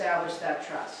may establish that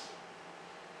trust.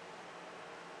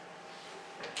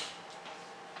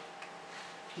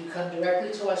 You come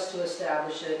directly to us to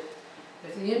establish it.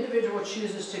 If the individual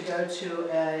chooses to go to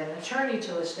an attorney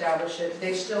to establish it,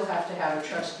 they still have to have a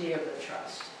trustee of the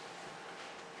trust.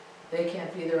 They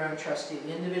can't be their own trustee.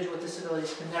 The individual with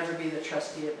disabilities can never be the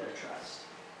trustee of their trust.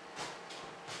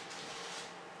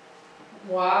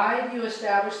 Why do you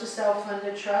establish the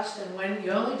self-funded trust? And when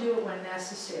you only do it when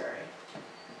necessary.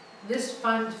 This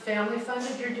fund, family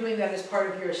funded, you're doing that as part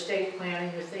of your estate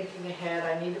planning. You're thinking ahead.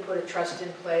 I need to put a trust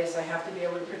in place. I have to be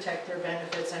able to protect their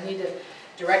benefits. I need to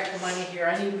direct the money here.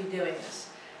 I need to be doing this.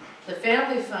 The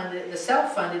family funded, the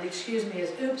self-funded,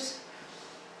 is oops,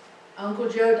 Uncle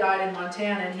Joe died in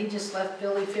Montana and he just left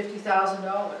Billy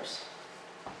 $50,000.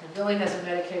 And Billy has a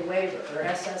Medicaid waiver or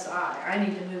SSI. I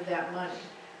need to move that money.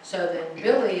 So then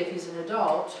Billy, if he's an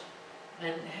adult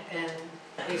and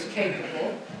is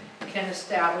capable, can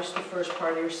establish the first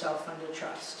party or self-funded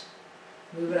trust.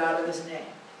 Move it out of his name.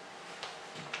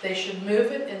 They should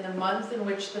move it in the month in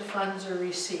which the funds are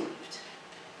received,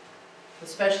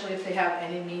 especially if they have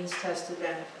any means-tested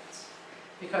benefits.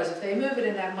 Because if they move it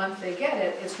in that month they get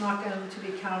it, it's not going to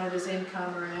be counted as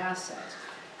income or an asset.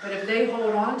 But if they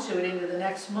hold on to it into the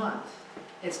next month,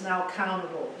 it's now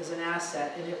countable as an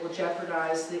asset, and it will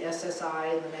jeopardize the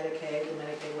SSI and the Medicaid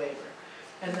waiver.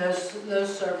 And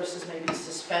those services may be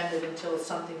suspended until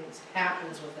something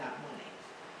happens with that money.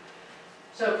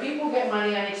 So people get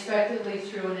money unexpectedly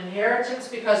through an inheritance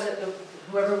because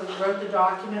whoever wrote the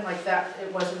document like that,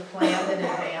 it wasn't planned in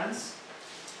advance.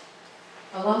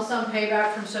 A lump sum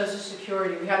payback from Social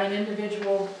Security. We had an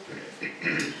individual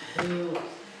who,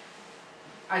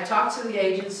 I talked to the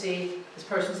agency, this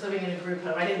person's living in a group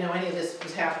home. I didn't know any of this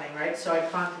was happening, right? So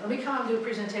let me come and do a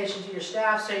presentation to your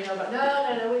staff so you know about,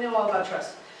 no, we know all about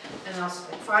trust. And I was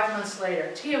like 5 months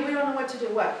later, Tia, we don't know what to do.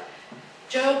 What?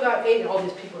 Joe got all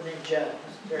these people named Joe.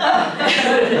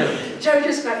 Joe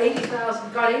just got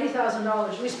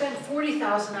 $80,000. We spent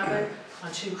 $40,000 of it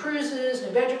on 2 cruises,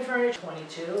 new bedroom furniture,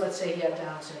 22. Let's say he had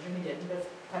Down syndrome, he didn't, but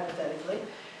hypothetically.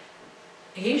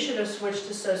 He should have switched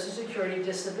to Social Security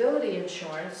disability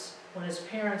insurance when his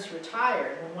parents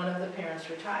retired, when one of the parents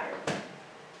retired.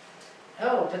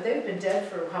 Oh, but they've been dead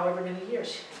for however many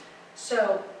years.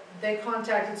 So they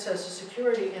contacted Social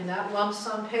Security, and that lump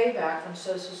sum payback from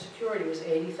Social Security was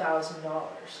 $80,000.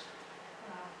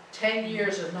 10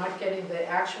 years of not getting the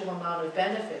actual amount of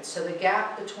benefits. So the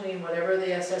gap between whatever the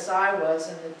SSI was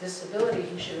and the disability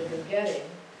he should have been getting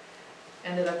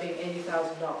ended up being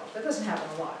 $80,000. That doesn't happen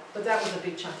a lot, but that was a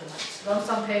big chunk of money. So lump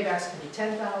sum paybacks can be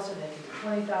 $10,000, they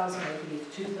can be $20,000, they can be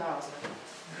 $2,000.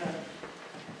 Okay.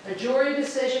 A jury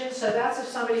decision, so that's if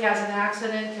somebody has an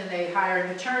accident and they hire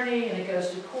an attorney and it goes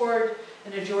to court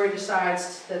and the jury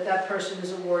decides that that person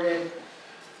is awarded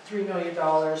 $3 million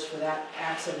for that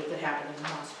accident that happened in the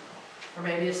hospital. Or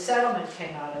maybe a settlement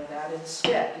came out of that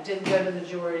instead. It didn't go to the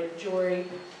jury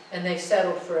and they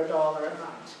settled for a dollar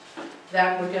amount.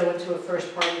 That would go into a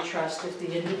first-party trust if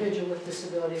the individual with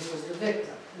disabilities was the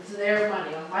victim. It's their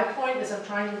money. My point is that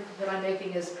I'm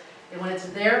making is that when it's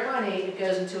their money, it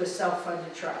goes into a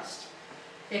self-funded trust.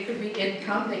 It could be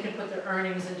income. They can put their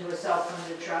earnings into a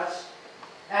self-funded trust.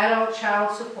 Adult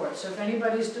child support. So if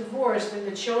anybody's divorced and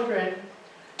the children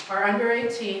are under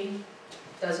 18,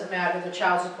 doesn't matter, the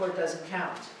child support doesn't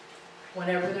count.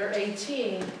 Whenever they're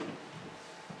 18,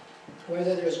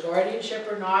 whether there's guardianship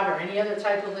or not, or any other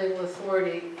type of legal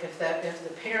authority, if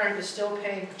the parent is still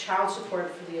paying child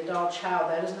support for the adult child,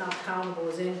 that is not countable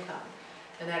as income,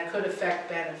 and that could affect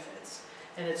benefits.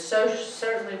 And it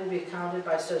certainly will be counted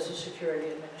by Social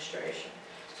Security Administration.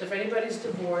 So if anybody's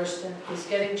divorced and is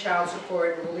getting child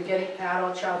support, or will be getting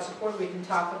adult child support, we can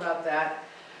talk about that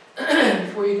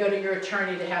before you go to your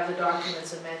attorney to have the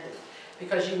documents amended,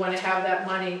 because you want to have that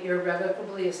money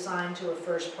irrevocably assigned to a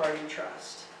first-party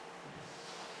trust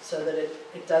so that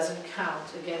it doesn't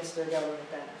count against their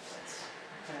government benefits.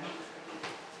 Okay?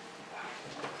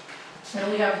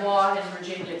 And we have law in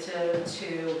Virginia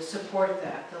to support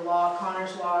that. The law,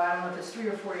 Connor's Law, I don't know if it's 3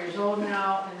 or 4 years old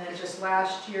now, and then just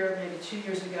last year, maybe 2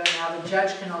 years ago now, the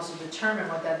judge can also determine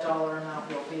what that dollar amount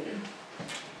will be.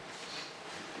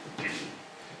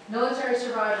 Military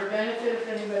survivor benefit,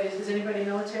 is anybody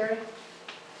military?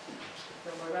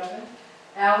 Don't worry about that.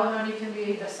 Alimony can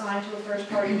be assigned to a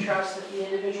first-party trust. If the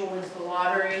individual wins the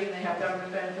lottery and they have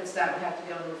government benefits, that would have to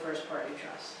go into a first-party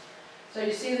trust. So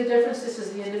you see the difference? This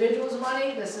is the individual's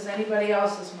money, this is anybody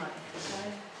else's money.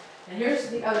 Okay? And here's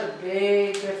the other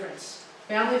big difference.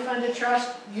 Family-funded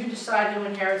trust, you decide who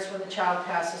inherits when the child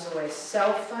passes away.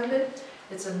 Self-funded,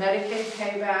 it's a Medicaid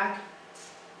payback,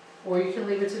 or you can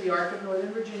leave it to the ARC of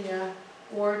Northern Virginia,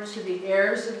 or to the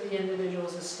heirs of the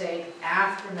individual's estate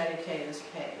after Medicaid is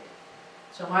paid.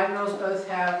 So my girls both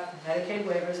have Medicaid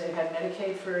waivers. They've had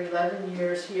Medicaid for 11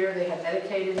 years here. They had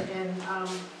Medicaid in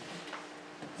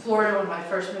Florida when I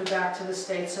first moved back to the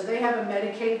States. So they have a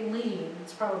Medicaid lien.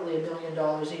 It's probably $1 million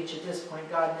each at this point,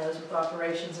 God knows, with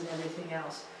operations and everything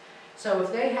else. So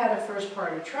if they had a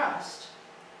first-party trust,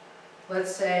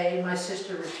 let's say my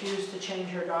sister refused to change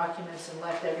her documents and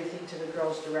left everything to the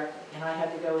girls directly, and I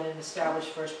had to go in and establish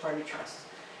first-party trusts.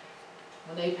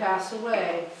 When they pass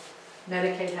away,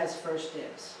 Medicaid has first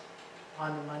dibs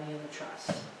on the money in the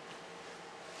trust.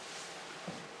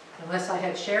 Unless I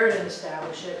had Sheridan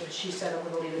establish it, but she said I'm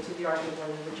going to leave it to the ARC of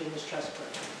Northern Virginia's trust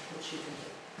program, which she can do.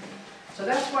 So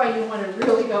that's why you want to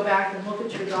really go back and look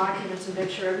at your documents and make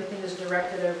sure everything is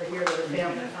directed over here to the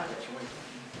family funded.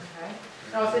 Okay?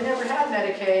 Now, if they never had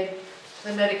Medicaid,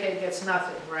 then Medicaid gets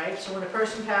nothing, right? So when a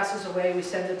person passes away, we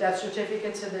send the death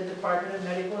certificate to the Department of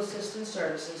Medical Assistance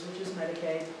Services, which is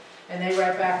Medicaid, and they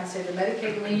write back and say the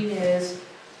Medicaid lien is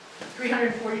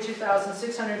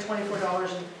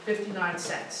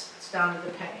 $342,624.59. It's down to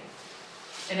the penny.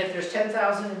 And if there's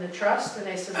 $10,000 in the trust, then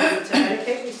they submit it to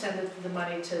Medicaid, we send the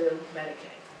money to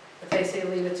Medicaid. If they say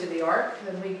leave it to the ARC,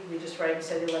 then we just write and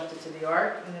say they left it to the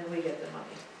ARC, and then we get the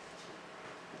money.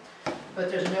 But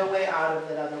there's no way out of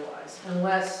it otherwise,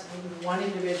 unless one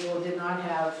individual did not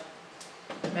have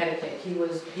Medicaid. He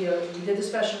did the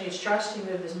special needs trust, he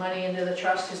moved his money into the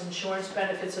trust, his insurance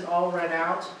benefits had all run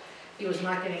out. He was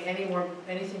not getting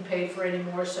anything paid for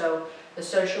anymore, so the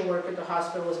social worker at the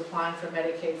hospital was applying for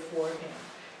Medicaid for him.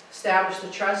 Established the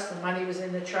trust, the money was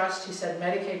in the trust, he said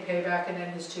Medicaid payback, and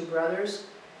then his two brothers.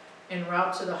 En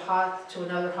route to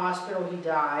another hospital, he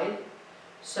died.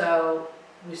 So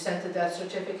we sent the death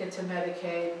certificate to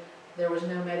Medicaid. There was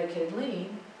no Medicaid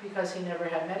lien because he never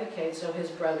had Medicaid, so his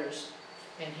brothers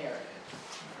inherited.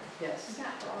 Yes. Is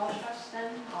that for all trusts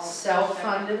then? All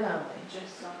Self-funded only.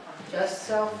 Just self-funded? Just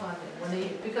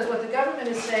self-funded. Because what the government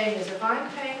is saying is if I'm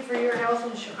paying for your health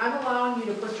insurance, I'm allowing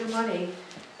you to put your money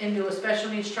into a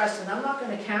special needs trust and I'm not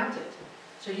going to count it.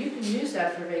 So you can use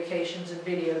that for vacations and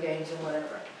video games and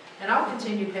whatever. And I'll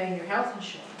continue paying your health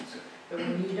insurance. But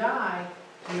when you die,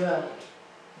 you owe it.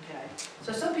 Okay.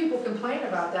 So some people complain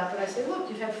about that, but I say, look,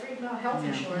 you've had free health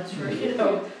insurance for,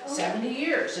 70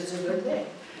 years. It's a good thing.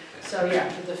 So yeah,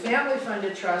 for the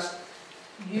family-funded trust,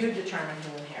 you determine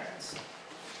who inherits.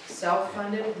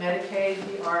 Self-funded, Medicaid,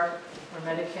 the ARC, or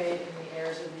Medicaid, and the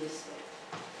heirs of the estate.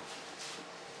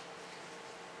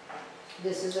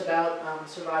 This is about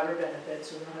survivor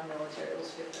benefits. We don't have military, we'll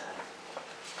skip that.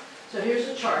 So here's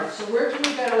the chart. So where can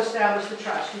you go to establish the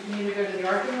trust? You can either go to the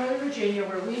ARC in Northern Virginia,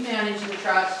 where we manage the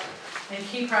trust, and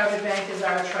Key Private Bank is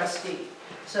our trustee.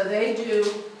 So they do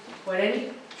what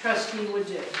any trustee would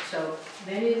do. So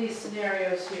many of these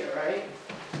scenarios here, right?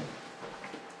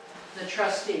 The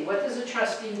trustee. What does a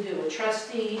trustee do? A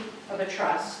trustee of a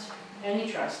trust,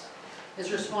 any trust,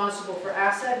 is responsible for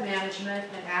asset management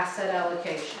and asset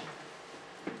allocation.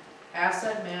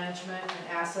 Asset management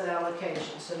and asset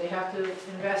allocation. So they have to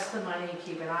invest the money,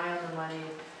 keep an eye on the money,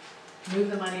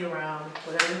 move the money around,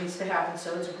 whatever needs to happen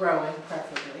so it's growing,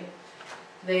 preferably.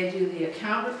 They do the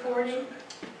account reporting,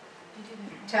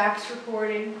 tax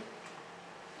reporting,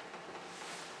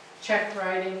 check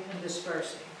writing, and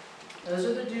dispersing. Those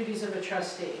are the duties of a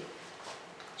trustee.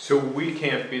 So we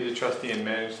can't be the trustee and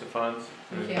manage the funds?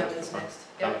 You can't, that's next.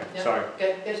 Yep, Okay, yep. sorry.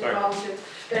 Get Sorry. involved too.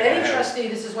 But any trustee,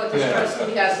 this is what this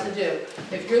trustee has to do.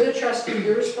 If you're the trustee,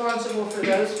 you're responsible for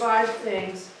those 5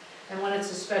 things. And when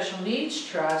it's a special needs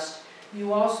trust,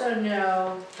 you also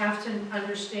have to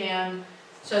understand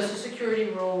Social Security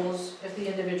rules if the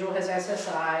individual has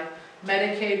SSI,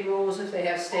 Medicaid rules if they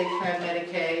have state plan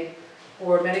Medicaid,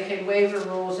 or Medicaid waiver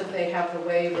rules if they have the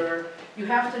waiver. You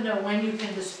have to know when you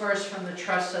can disperse from the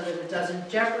trust so that it doesn't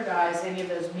jeopardize any of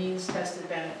those means-tested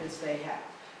benefits they have.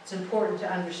 It's important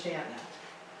to understand that.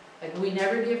 Like, we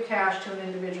never give cash to an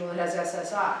individual that has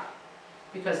SSI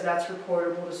because that's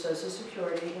reportable to Social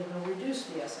Security and will reduce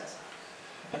the SSI.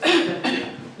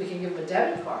 We can give them a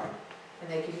debit card and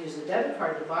they can use the debit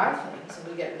card to buy things and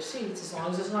we get receipts as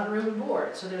long as it's not room and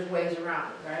board. So there's ways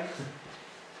around it, right?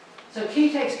 So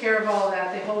Key takes care of all of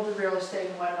that. They hold the real estate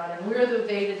and whatnot, and we're the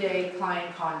day-to-day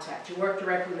client contact. You work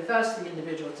directly with us, the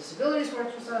individual with disabilities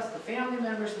works with us, the family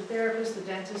members, the therapist, the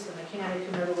dentist, the mechanic,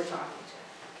 whomever we're talking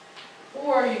to.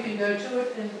 Or you can go to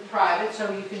it in private,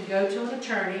 so you can go to an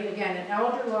attorney, again, an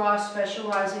elder law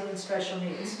specializing in special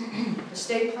needs.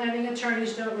 Estate planning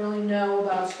attorneys don't really know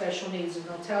about special needs, and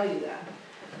they'll tell you that.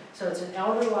 So it's an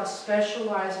elder law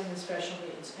specializing in special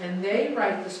needs, and they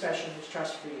write the special needs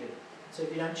trust for you. So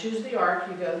if you don't choose the ARC,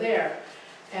 you go there.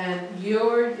 And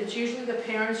it's usually the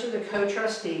parents or the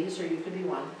co-trustees, or you could be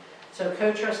one. So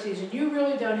co-trustees, and you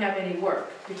really don't have any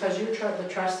work because the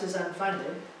trust is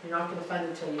unfunded. You're not going to fund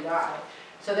it until you die.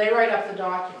 So they write up the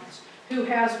documents. Who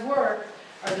has work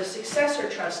are the successor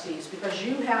trustees because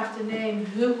you have to name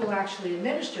who will actually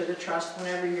administer the trust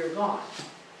whenever you're gone,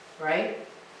 right?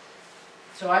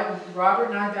 So Robert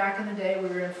and I, back in the day, we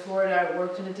were in Florida. I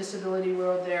worked in the disability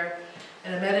world there.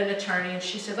 And I met an attorney, and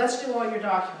she said, let's do all your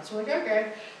documents. We're like,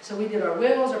 okay. So we did our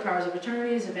wills, our powers of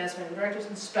attorneys, advancement of directors,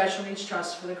 and special needs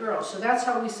trusts for the girls. So that's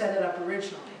how we set it up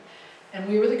originally. And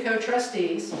we were the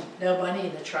co-trustees, no money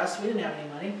in the trust. We didn't have any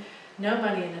money. No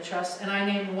money in the trust. And I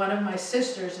named one of my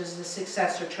sisters as the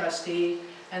successor trustee,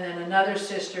 and then another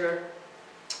sister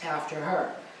after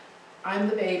her. I'm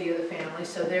the baby of the family,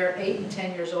 so they're 8 and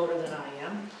 10 years older than I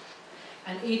am.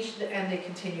 And they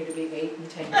continue to be 8 and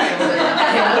 10 years older than I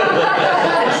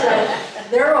am. So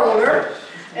they're older,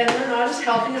 and they're not as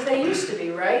healthy as they used to be,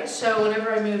 right? So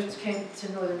whenever I came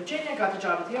to Northern Virginia, got the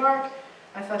job at the ARC,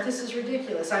 I thought, this is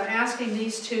ridiculous. I'm asking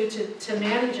these two to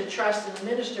manage a trust and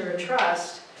administer a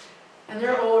trust, and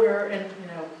they're older, and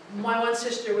my one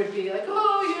sister would be like,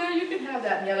 oh yeah, you can have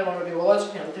that, and the other one would be, well,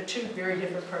 they're 2 very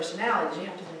different personalities. You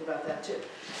have to think about that too.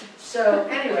 So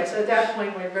anyway, so at that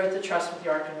point, we wrote the trust with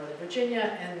the ARC in Northern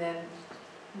Virginia, and then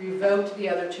revoked the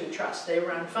other 2 trusts. They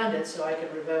were unfunded, so I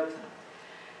could revoke them.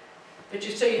 But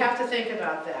so you have to think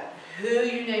about that, who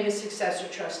you name as successor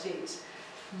trustees.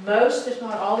 Most, if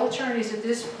not all attorneys at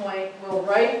this point will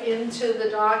write into the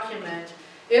document,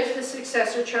 if the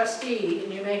successor trustee,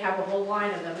 and you may have a whole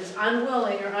line of them, is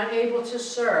unwilling or unable to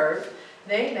serve,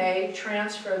 they may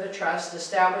transfer the trust,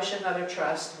 establish another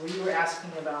trust, where you were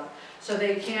asking about. So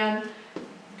they can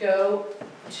go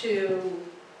to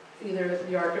either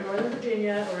the Ark of Northern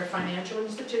Virginia or a financial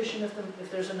institution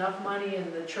if there's enough money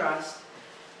in the trust,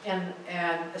 and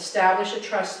establish a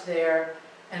trust there,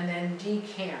 and then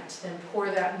decant, then pour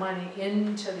that money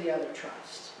into the other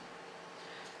trust.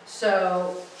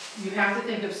 So you have to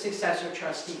think of successor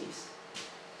trustees.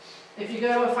 If you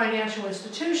go to a financial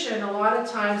institution, a lot of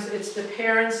times it's the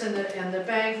parents and the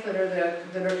bank that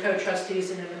are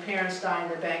co-trustees, and then the parents die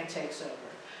and the bank takes over.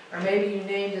 Or maybe you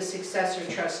named a successor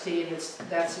trustee and it's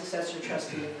that successor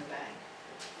trustee in the bank.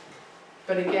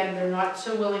 But again, they're not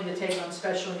so willing to take on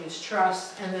special needs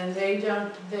trusts, and then they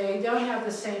don't have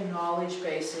the same knowledge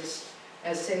basis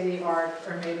as, say, the ARC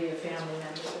or maybe a family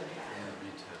member would have. Yeah,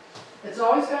 me too. It's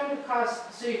always going to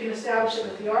cost, so you can establish it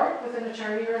with the ARC, with an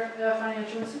attorney or a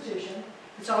financial institution.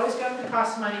 It's always going to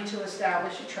cost money to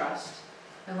establish a trust,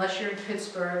 unless you're in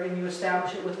Pittsburgh and you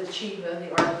establish it with the Chiva, the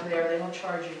ARC there, they don't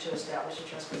charge you to establish a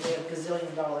trust because they have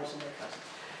gazillion dollars in their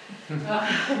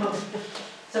trust.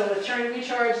 So the attorney we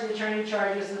charge, the attorney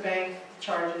charges, the bank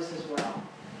charges as well.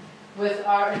 With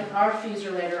our fees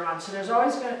are later on. So there's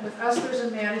always going to, with us there's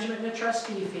a management and a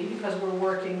trustee fee because we're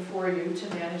working for you to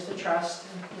manage the trust,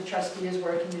 and the trustee is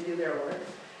working to do their work.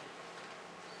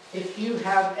 If you're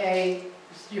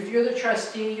the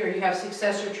trustee or you have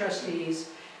successor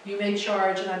trustees, you may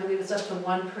charge, and I believe it's up to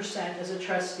 1% as a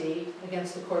trustee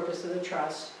against the corpus of the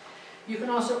trust. You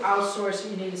can also outsource.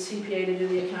 You need a CPA to do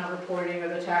the account reporting or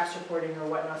the tax reporting or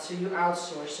whatnot, so you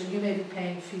outsource. So you may be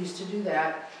paying fees to do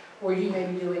that, or you may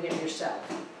be doing it yourself.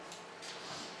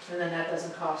 And then that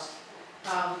doesn't cost.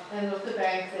 And with the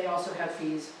bank, they also have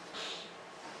fees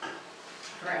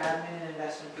for admin and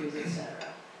investment fees, etc.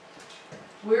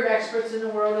 We're experts in the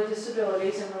world of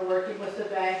disabilities, and we're working with the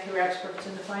bank who are experts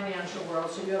in the financial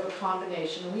world, so you have a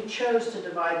combination. And we chose to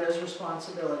divide those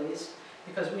responsibilities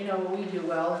because we know what we do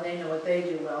well and they know what they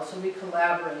do well, so we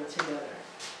collaborate together.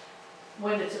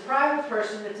 When it's a private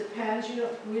person, it depends.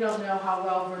 We don't know how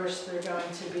well versed they're going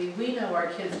to be. We know our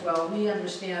kids well. We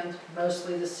understand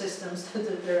mostly the systems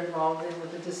that they're involved in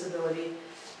with the disability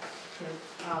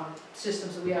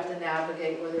systems that we have to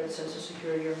navigate, whether it's Social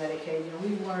Security or Medicaid.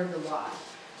 We've learned a lot.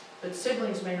 But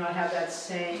siblings may not have that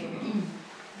same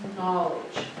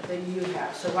knowledge that you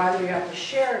have. So either you have to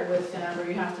share it with them or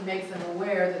you have to make them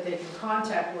aware that they can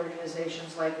contact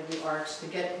organizations like the ARCs to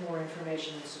get more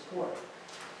information and support.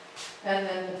 And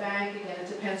then the bank, again, it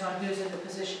depends on who's in the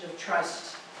position of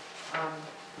trust. I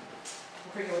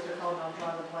forget what they're called, I'll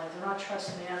draw the blank. They're not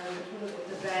trust managers,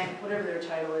 the bank, whatever their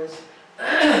title is,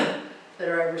 that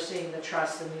are overseeing the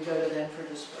trust, and you go to them for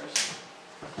disbursement.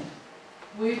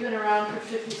 We've been around for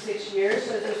 56 years,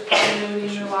 so there's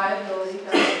continuity and reliability.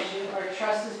 Our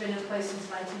trust has been in place since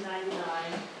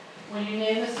 1999. When you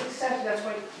name a successor, that's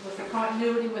why with the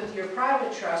continuity with your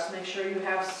private trust, make sure you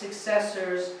have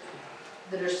successors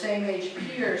that are same age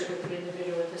peers with the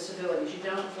individual with disabilities. You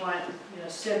don't want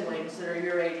siblings that are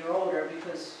your age or older,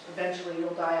 because eventually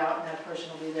you'll die out and that person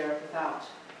will be there without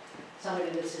somebody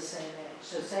that's the same age.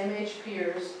 So same age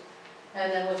peers.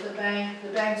 And then with the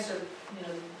banks are,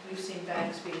 we've seen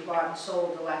banks being bought and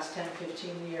sold the last 10,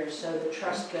 15 years, so the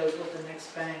trust goes with the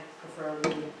next bank,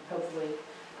 preferably. Hopefully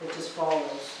it just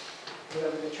follows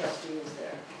whoever the trustee is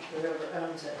there, whoever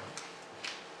owns it.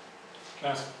 Can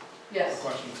I ask Yes. a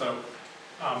question? So,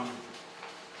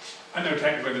 I know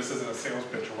technically this isn't a sales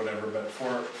pitch or whatever, but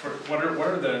for what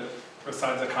are the,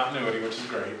 besides the continuity, which is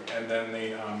great, and then the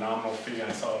nominal fee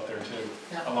I saw up there too.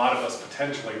 Yeah. A lot of us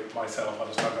potentially, myself, I'll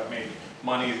just talk about me,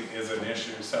 money is an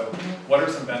issue. So what are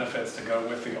some benefits to go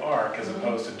with the ARC as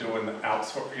opposed to doing the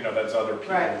outsource, that's other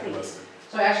people Right. who are listed?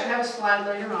 So I actually have a slide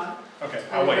later on. Okay,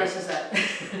 That I'll wait. addresses that.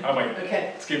 I'll wait.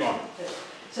 Okay. Let's keep on.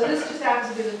 So this just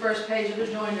happens to be the first page of the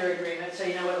joinder agreement, so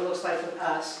you know what it looks like with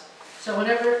us. So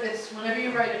whenever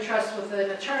you write a trust with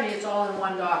an attorney, it's all in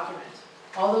one document.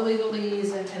 All the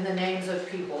legalese and the names of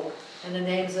people and the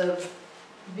names of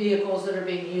vehicles that are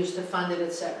being used to fund it,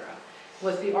 etc.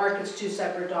 With the ARC, it's two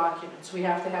separate documents. We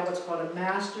have to have what's called a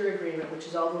master agreement, which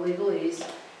is all the legalese,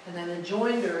 and then the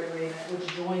joinder agreement, which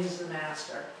joins the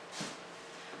master.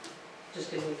 Just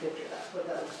give me a picture of that, what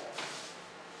that looks like.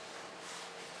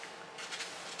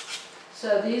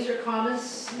 So these are common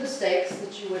mistakes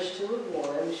that you wish to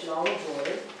avoid, we should all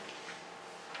avoid.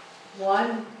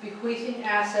 One, bequeathing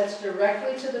assets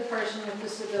directly to the person with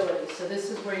disability. So this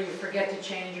is where you forget to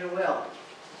change your will,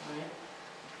 right?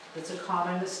 It's a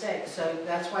common mistake. So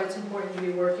that's why it's important to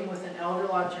be working with an elder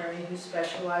law attorney who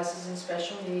specializes in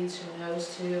special needs, who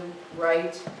knows to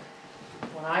write,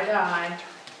 when I die,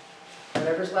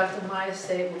 whatever's left of my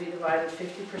estate will be divided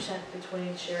 50%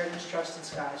 between Sheridan's Trust and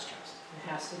Sky's Trust. It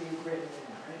has to be written in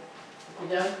there, right? If you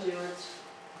don't do it, it's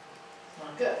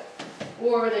not good.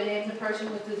 Or they name the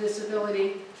person with the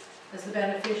disability as the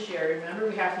beneficiary. Remember,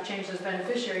 we have to change those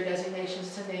beneficiary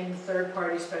designations to name the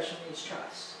third-party special needs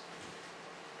trust.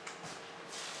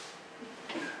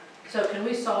 So can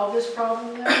we solve this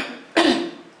problem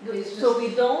then? So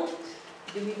we don't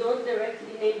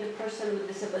directly name the person with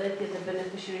disability as a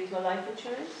beneficiary to a life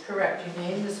insurance? Correct, you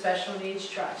name the special needs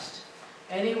trust.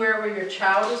 Anywhere where your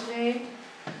child is named,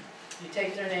 you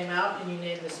take their name out and you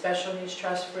name the special needs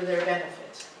trust for their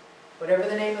benefit. Whatever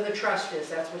the name of the trust is,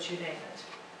 that's what you name it.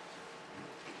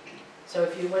 So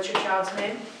what's your child's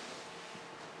name?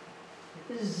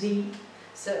 Z.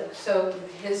 So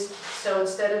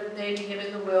instead of naming him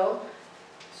in the will,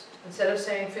 instead of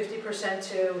saying 50%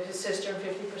 to his sister and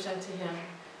 50% to him,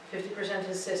 50% to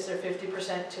his sister,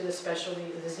 50% to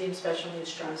the deemed special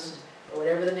needs trust, or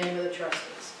whatever the name of the trust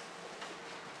is.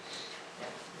 Yeah.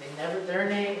 It's never their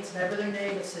name,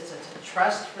 it's a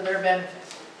trust for their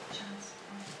benefit.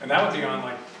 And that would be on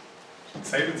like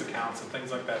savings accounts and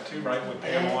things like that too, right? With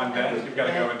payable on death, you've got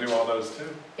to go and do all those too.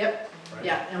 Yep. Right?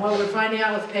 Yeah, and what we're finding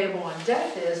out with payable on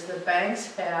death is the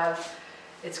banks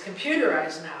it's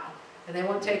computerized now, and they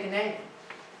won't take a name.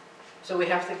 So we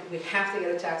have to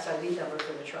get a tax ID number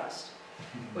for the trust,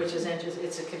 which is interesting.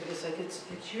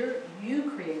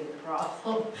 You created the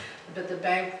problem, but the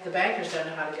bankers don't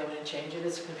know how to go in and change it.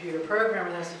 It's a computer program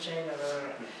and has to change it.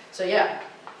 So yeah,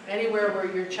 anywhere where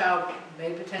your child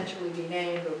may potentially be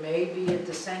named or may be a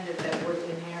descendant that would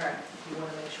inherit, you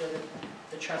want to make sure that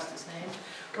the trust is named,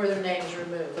 or their name is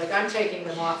removed. Like I'm taking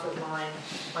them off of my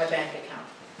bank account,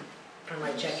 or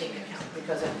my checking account,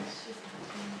 because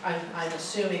I'm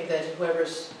assuming that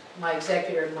whoever's my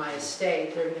executor in my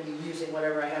estate, they're going to be using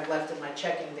whatever I have left in my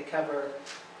checking to cover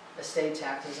estate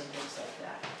taxes and things like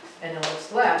that. And then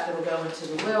what's left, it'll go into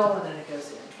the will, and then it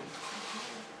goes in.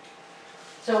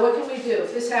 So what can we do?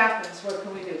 If this happens, what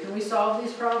can we do? Can we solve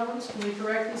these problems? Can we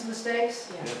correct these mistakes?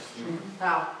 Yeah.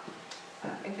 How?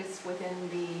 If it's within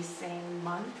the same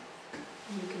month,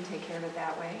 you can take care of it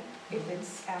that way. If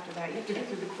it's after that, you have to go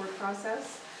through the court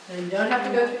process. And you don't have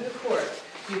to go through the court.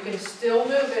 You can still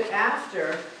move it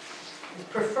after. It's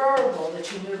preferable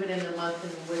that you move it in the month in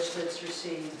which it's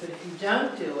received. But if you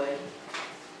don't do it,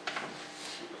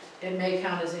 it may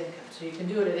count as income. So you can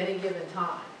do it at any given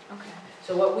time. Okay.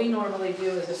 So what we normally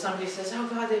do is if somebody says, oh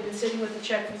God, they've been sitting with the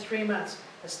check for 3 months,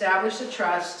 establish a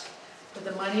trust, put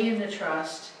the money in the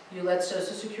trust, you let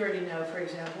Social Security know, for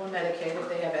example, and Medicaid, if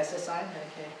they have SSI and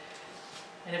Medicaid.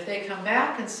 And if they come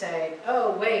back and say,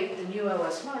 oh wait, then you owe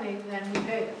us money, then we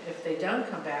pay them. If they don't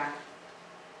come back,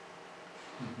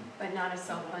 But not a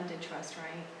self-funded trust,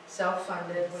 right?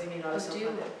 self-funded, what do you mean not a Or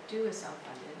self-funded? do a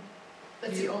self-funded.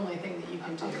 That's the only thing that you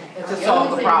can do. Okay. To To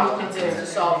solve the problem. The only thing you can do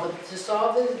to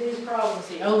solve these problems,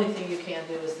 the only thing you can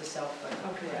do is the self-funded.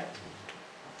 Okay. Correct.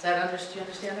 Do you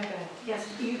understand that? Go ahead. Yes,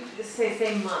 you say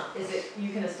same month, is it,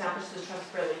 you can establish the trust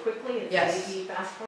fairly quickly? It's Yes. maybe fast